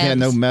meth labs. You can't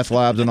no meth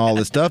labs and all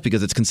this stuff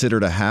because it's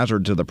considered a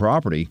hazard to the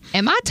property.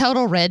 Am I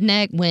total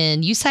redneck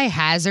when you say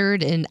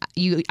hazard and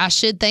I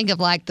should think of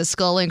like the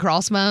skull and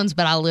crossbones,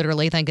 but I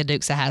literally think of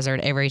Dukes of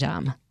Hazzard every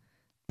time.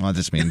 Well,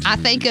 this means I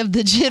think of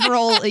the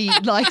general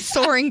like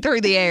soaring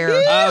through the air.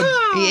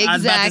 Exactly. I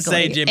was about to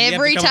say, Jim,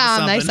 every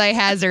time they say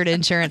hazard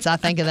insurance, I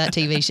think of that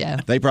TV show.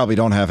 They probably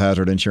don't have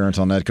hazard insurance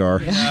on that car.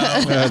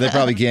 No. They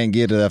probably can't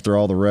get it after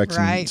all the wrecks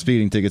and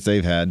speeding tickets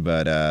they've had.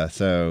 But I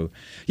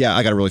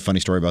got a really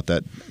funny story about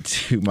that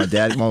too. My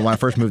dad, when I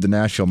first moved to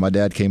Nashville, my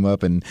dad came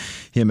up and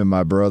him and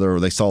my brother,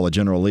 they saw a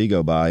General Lee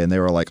go by and they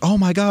were like, "Oh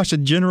my gosh, a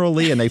General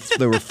Lee!" And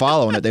they were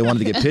following it. They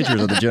wanted to get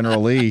pictures of the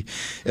General Lee,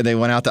 and they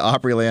went out to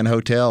Opryland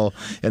Hotel.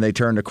 And they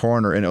turned a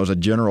corner, and it was a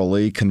General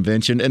Lee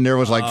convention, and there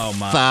was like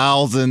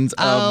thousands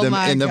of them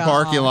in the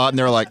parking lot, and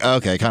they were like,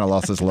 "Okay, kind of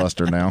lost its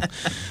luster now."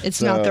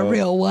 It's not the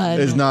real one.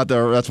 It's not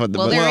the. That's what.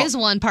 There is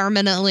one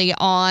permanently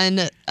on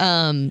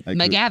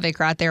McGavick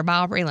right there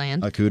by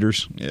Opryland.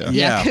 Cooters,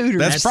 yeah,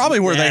 Cooters. That's probably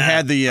where they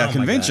had the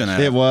convention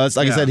at. It was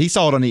like I said. He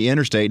saw it on the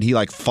interstate. And he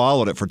like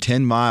followed it for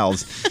 10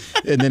 miles,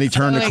 and then he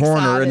turned the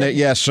corner,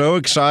 and so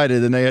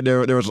excited, and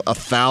there was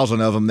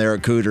 1,000 of them there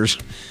at Cooters.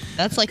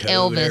 That's like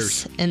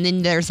Elvis, and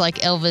then there's like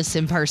Elvis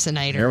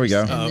impersonators. There we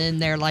go. And then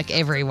they're like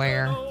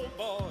everywhere.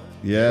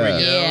 Yeah.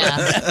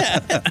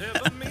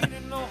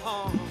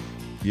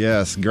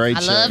 Yes, great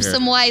show. I love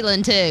some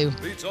Waylon too.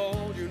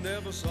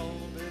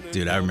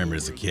 Dude, I remember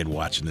as a kid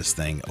watching this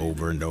thing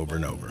over and over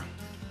and over.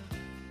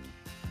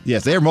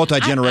 Yes, they were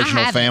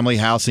multi-generational family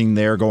housing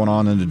there going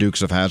on in the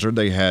Dukes of Hazzard.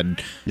 They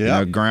had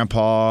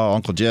Grandpa,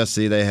 Uncle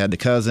Jesse. They had the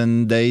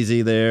cousin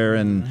Daisy there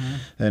and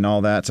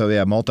all that.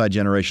 So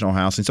multi-generational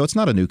housing. So it's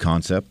not a new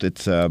concept.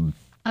 It's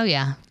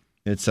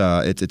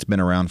it's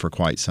been around for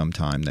quite some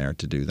time there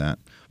to do that.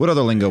 What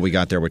other lingo we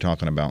got there we're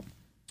talking about?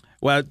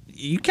 Well,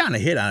 you kind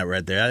of hit on it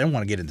right there. I don't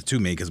want to get into too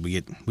many because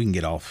we can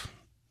get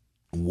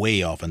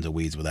way off into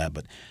weeds with that,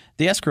 but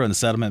the escrow and the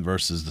settlement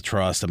versus the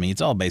trust, I mean,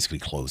 it's all basically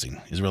closing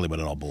is really what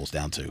it all boils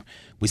down to.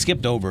 We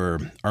skipped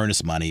over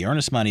earnest money.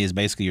 Earnest money is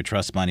basically your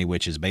trust money,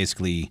 which is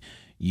basically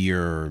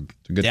your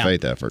good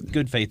faith effort.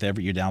 Good faith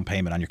effort, your down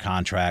payment on your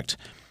contract.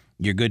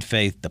 Your good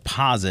faith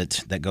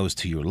deposit that goes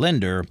to your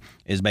lender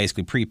is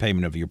basically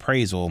prepayment of your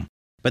appraisal.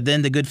 But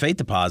then the good faith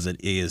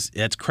deposit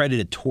that's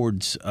credited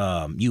towards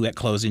you at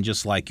closing,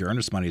 just like your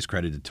earnest money is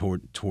credited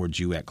towards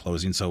you at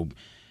closing. So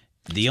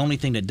the only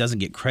thing that doesn't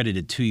get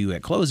credited to you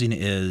at closing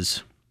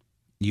is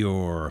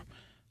your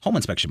home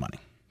inspection money.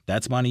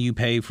 That's money you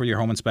pay for your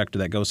home inspector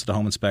that goes to the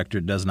home inspector.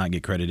 It does not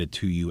get credited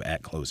to you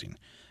at closing.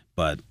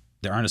 But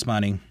the earnest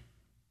money,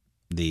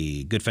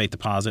 the good faith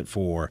deposit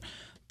for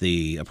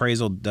the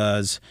appraisal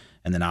does,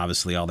 and then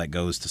obviously all that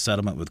goes to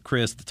settlement with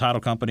Chris, the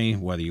title company,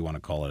 whether you want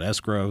to call it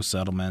escrow,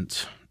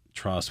 settlement,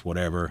 trust,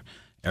 whatever.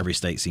 Every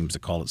state seems to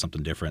call it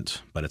something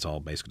different, but it's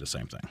all basically the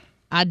same thing.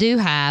 I do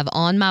have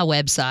on my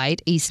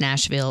website,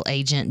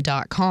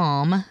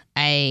 eastnashvilleagent.com,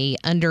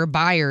 under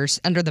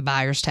the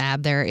buyers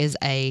tab, there is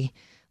a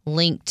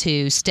link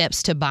to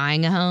steps to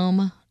buying a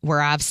home where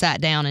I've sat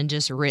down and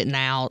just written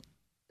out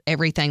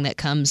everything that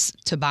comes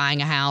to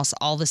buying a house,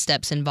 all the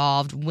steps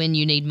involved, when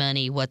you need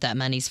money, what that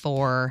money's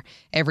for,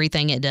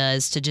 everything it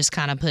does to just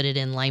kind of put it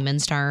in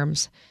layman's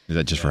terms. Is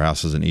that just for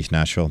houses in East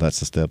Nashville?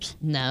 That's the steps?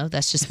 No,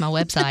 that's just my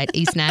website,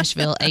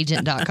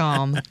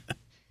 eastnashvilleagent.com.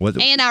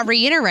 And I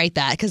reiterate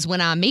that because when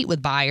I meet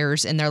with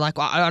buyers and they're like,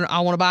 well, I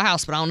want to buy a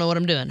house, but I don't know what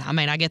I'm doing. I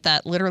mean, I get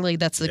that literally.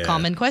 That's the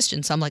common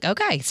question. So I'm like,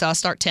 okay. So I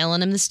start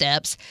telling them the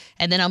steps.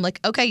 And then I'm like,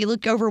 okay, you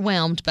look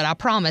overwhelmed, but I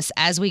promise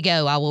as we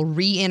go, I will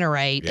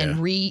reiterate and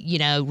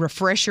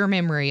refresh your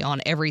memory on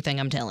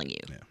everything I'm telling you.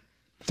 Yeah.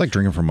 like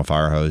drinking from a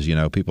fire hose.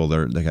 People,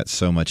 they got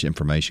so much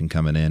information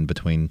coming in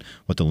between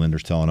what the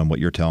lender's telling them, what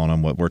you're telling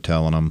them, what we're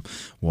telling them,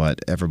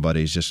 what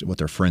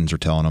their friends are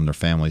telling them, their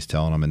families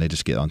telling them, and they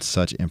just get on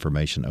such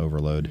information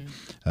overload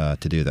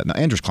to do that. Now,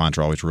 Andrew's clients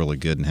are always really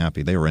good and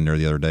happy. They were in there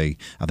the other day.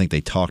 I think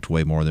they talked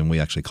way more than we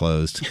actually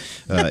closed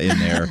in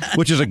there,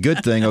 which is a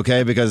good thing,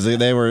 okay? Because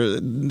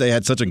they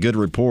had such a good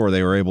rapport,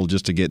 they were able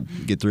just to get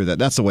through that.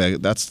 That's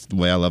the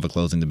way I love a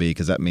closing to be,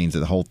 because that means that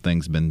the whole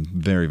thing's been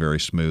very, very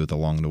smooth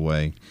along the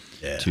way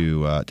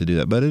to do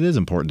that. But it is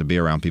important to be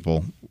around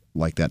people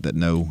like that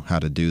know how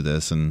to do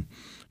this, and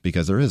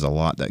because there is a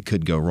lot that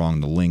could go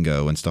wrong, the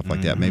lingo and stuff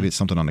like that. Maybe it's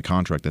something on the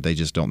contract that they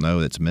just don't know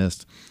that's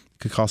missed. It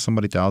could cost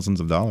somebody thousands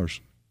of dollars.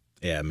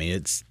 Yeah, I mean,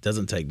 it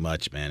doesn't take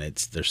much, man.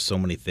 There's so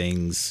many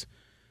things.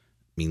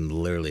 I mean,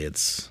 literally,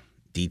 it's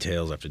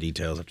details after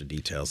details after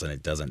details, and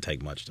it doesn't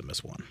take much to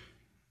miss one.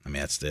 I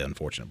mean, that's the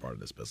unfortunate part of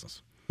this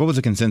business. What was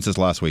the consensus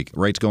last week?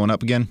 Rates going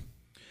up again?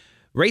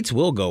 Rates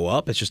will go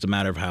up. It's just a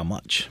matter of how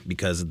much,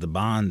 because the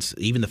bonds,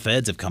 even the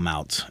Feds have come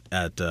out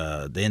at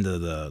the end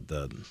of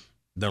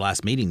their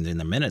last meeting. In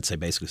their minutes, they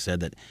basically said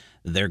that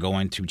they're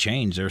going to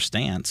change their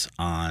stance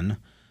on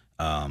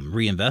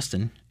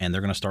reinvesting, and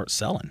they're going to start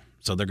selling.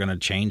 So they're going to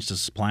change the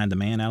supply and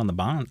demand out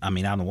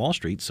on Wall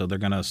Street. So they're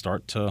going to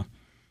start to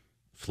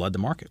flood the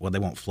market. Well, they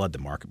won't flood the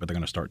market, but they're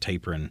going to start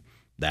tapering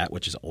that,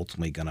 which is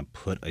ultimately going to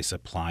put a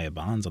supply of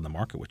bonds on the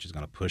market, which is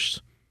going to push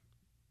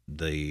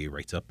the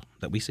rates up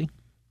that we see,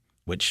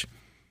 which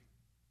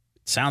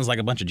sounds like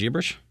a bunch of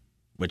gibberish,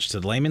 which to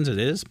the layman's it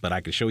is, but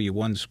I could show you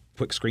one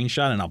quick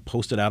screenshot, and I'll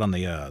post it out on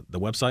the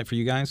website for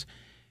you guys.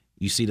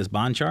 You see this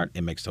bond chart,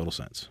 it makes total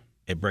sense.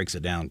 It breaks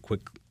it down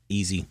quick,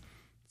 easy.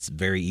 It's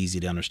very easy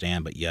to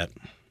understand, but yet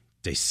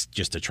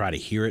just to try to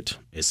hear it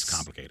is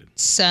complicated.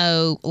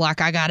 So,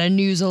 I got a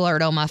news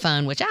alert on my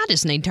phone, which I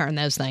just need to turn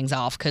those things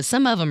off, because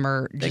some of them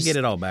are they get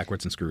it all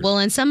backwards and screwed. Well,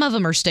 and some of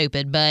them are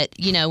stupid, but,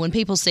 when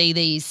people see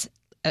these,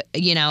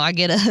 I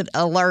get an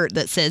alert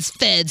that says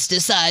Feds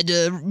decide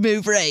to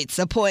move rates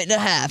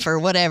 1.5 or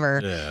whatever.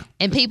 Yeah.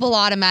 And people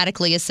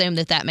automatically assume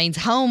that means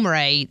home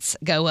rates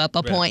go up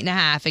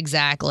 1.5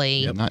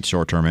 exactly. Yep. Not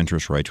short-term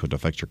interest rates, would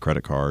affect your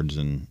credit cards.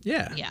 And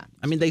Yeah.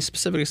 I mean, they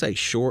specifically say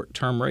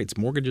short-term rates.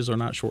 Mortgages are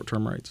not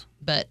short-term rates.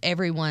 But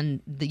everyone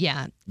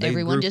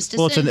just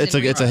assumes. Well,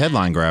 it's a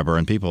headline grabber,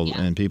 and people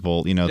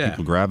people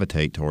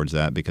gravitate towards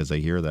that because they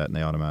hear that and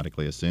they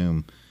automatically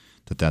assume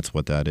that's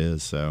what that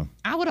is. So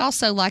I would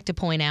also like to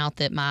point out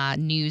that my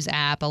news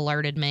app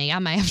alerted me. I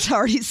may have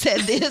already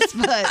said this,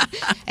 but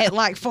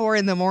at 4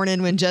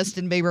 a.m. when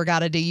Justin Bieber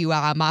got a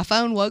DUI, my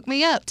phone woke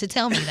me up to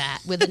tell me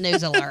that with a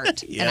news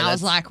alert. And I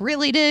was like,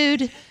 really,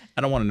 dude? I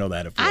don't want to know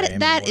that.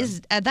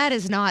 That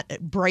is not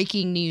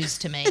breaking news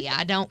to me.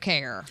 I don't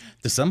care.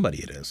 To somebody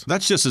it is.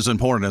 That's just as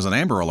important as an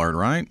Amber Alert,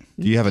 right?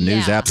 Do you have a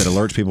news app that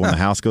alerts people when the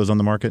house goes on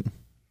the market?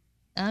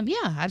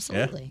 Yeah,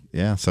 absolutely.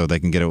 Yeah, so they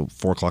can get a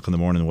 4 o'clock in the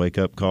morning wake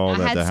up call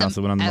that the house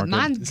went on the market.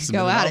 Mine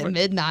go out at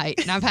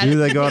midnight, and I've had. Do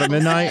they go out at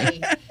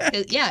midnight?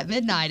 Yeah, at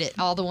midnight.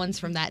 All the ones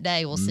from that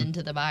day will send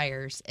to the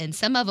buyers, and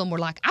some of them were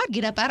like, "I'd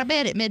get up out of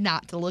bed at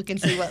midnight to look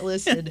and see what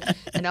listed,"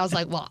 and I was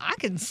like, "Well, I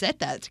can set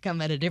that to come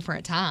at a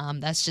different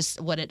time. That's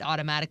just what it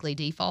automatically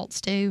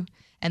defaults to."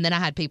 And then I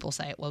had people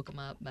say it woke them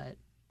up, but.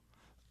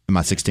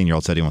 My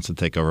 16-year-old said he wants to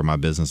take over my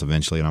business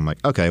eventually. And I'm like,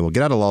 okay, well,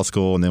 get out of law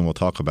school and then we'll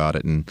talk about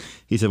it. And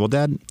he said, well,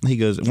 Dad, he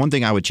goes, one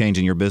thing I would change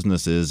in your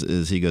business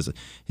is he goes,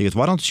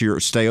 why don't you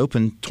stay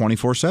open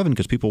 24/7?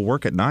 Because people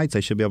work at nights. They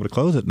should be able to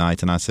close at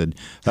nights. And I said,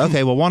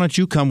 okay, well, why don't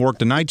you come work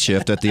the night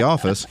shift at the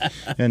office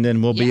and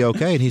then we'll be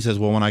okay. And he says,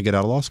 well, when I get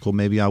out of law school,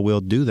 maybe I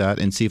will do that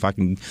and see if I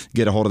can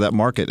get a hold of that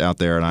market out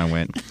there. And I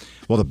went,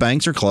 well, the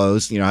banks are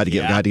closed. I had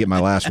to get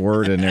my last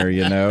word in there.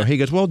 He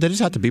goes, well, they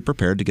just have to be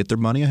prepared to get their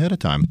money ahead of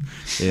time.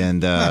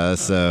 And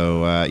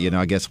so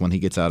I guess when he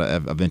gets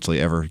eventually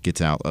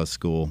gets out of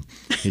school,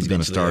 he's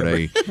going to start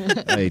a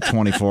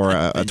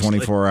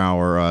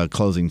 24-hour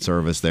closing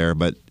service there.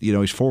 But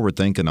he's forward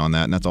thinking on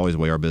that, and that's always the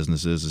way our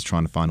business is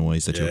trying to find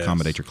ways that you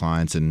accommodate your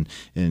clients, and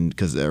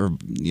because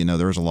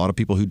there's a lot of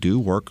people who do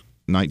work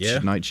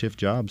night shift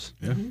jobs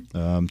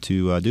to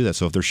do that.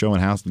 So if they're showing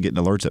house and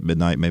getting alerts at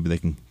midnight, maybe they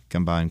can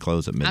come by and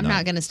close at midnight. I'm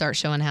not going to start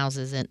showing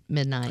houses at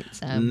midnight.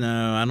 So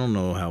no, I don't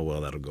know how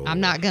well that'll go.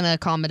 I'm not going to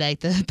accommodate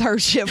the third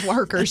shift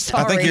workers.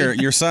 Sorry. I think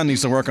your son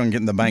needs to work on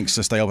getting the banks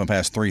to stay open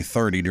past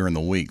 3:30 during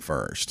the week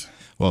first.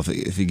 Well,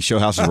 if you show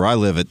houses where I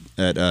live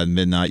at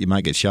midnight, you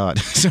might get shot.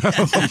 So,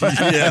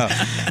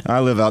 I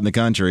live out in the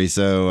country,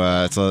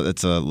 so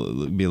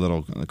it'd be a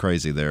little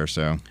crazy there.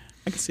 So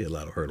I can see a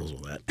lot of hurdles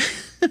with that.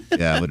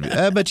 Yeah, it would be.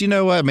 But you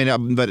know what? I mean,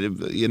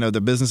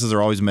 the businesses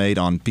are always made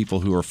on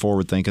people who are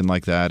forward thinking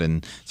like that,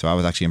 and so I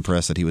was actually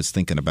impressed that he was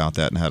thinking about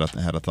that and had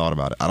a thought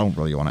about it. I don't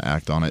really want to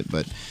act on it,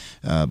 but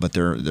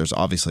there's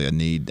obviously a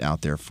need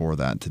out there for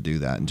that, to do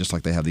that. And just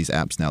like they have these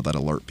apps now that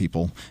alert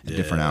people at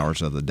different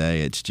hours of the day,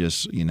 it's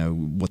just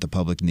what the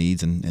public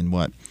needs and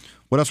what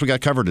else we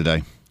got covered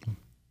today.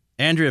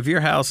 Andrea, if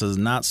your house is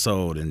not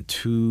sold in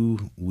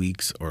 2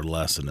 weeks or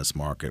less in this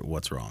market,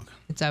 what's wrong?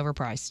 It's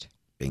overpriced.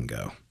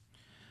 Bingo.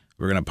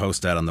 We're going to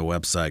post that on the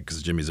website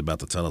because Jimmy's about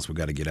to tell us we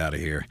got to get out of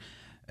here.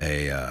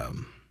 A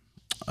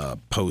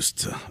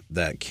post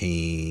that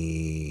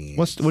came.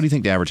 What do you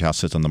think the average house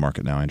sits on the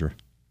market now, Andrew?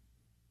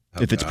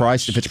 If it's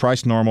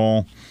priced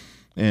normal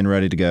and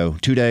ready to go,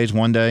 2 days,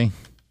 1 day,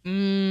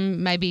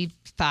 maybe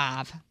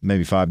 5.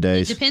 Maybe 5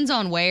 days. It depends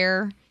on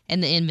where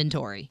and the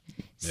inventory.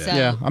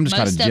 Yeah. So I'm just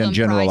kind of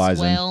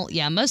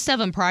generalizing. Most of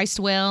them priced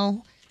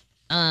well.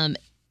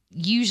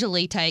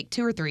 Usually take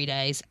 2 or 3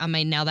 days. I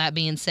mean, now that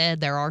being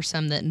said, there are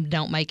some that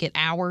don't make it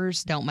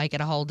hours, don't make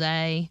it a whole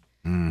day.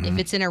 Mm-hmm. If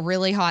it's in a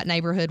really hot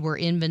neighborhood where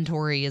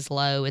inventory is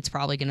low, it's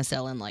probably going to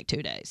sell in like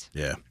 2 days.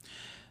 Yeah.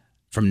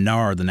 From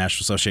NAR, the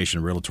National Association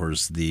of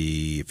Realtors,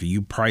 if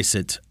you price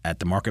it at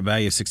the market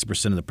value,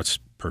 60% of the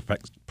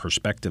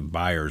prospective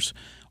buyers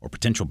or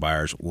potential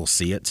buyers will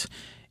see it.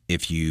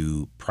 If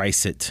you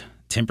price it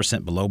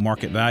 10% below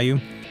market value,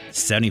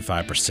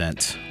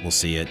 75% will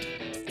see it.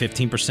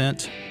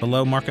 15%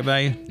 below market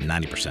value,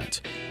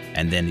 90%.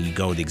 And then you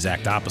go the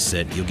exact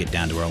opposite, you'll get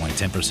down to where only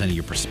 10% of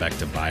your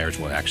prospective buyers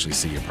will actually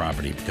see your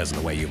property because of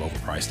the way you've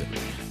overpriced it.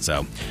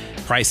 So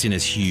pricing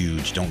is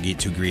huge. Don't get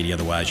too greedy,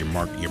 otherwise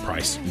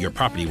your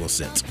property will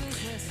sit.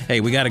 Hey,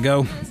 we got to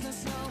go.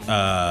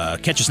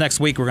 Catch us next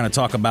week. We're going to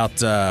talk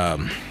about a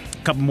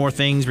couple more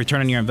things, return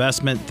on your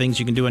investment, things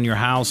you can do in your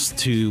house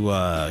to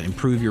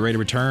improve your rate of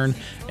return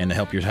and to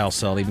help your house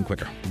sell even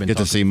quicker. Get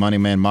to see Money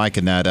Man Mike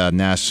in that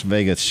Las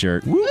Vegas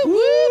shirt. Whoop,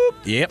 whoop.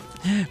 Yep.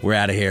 We're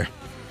out of here.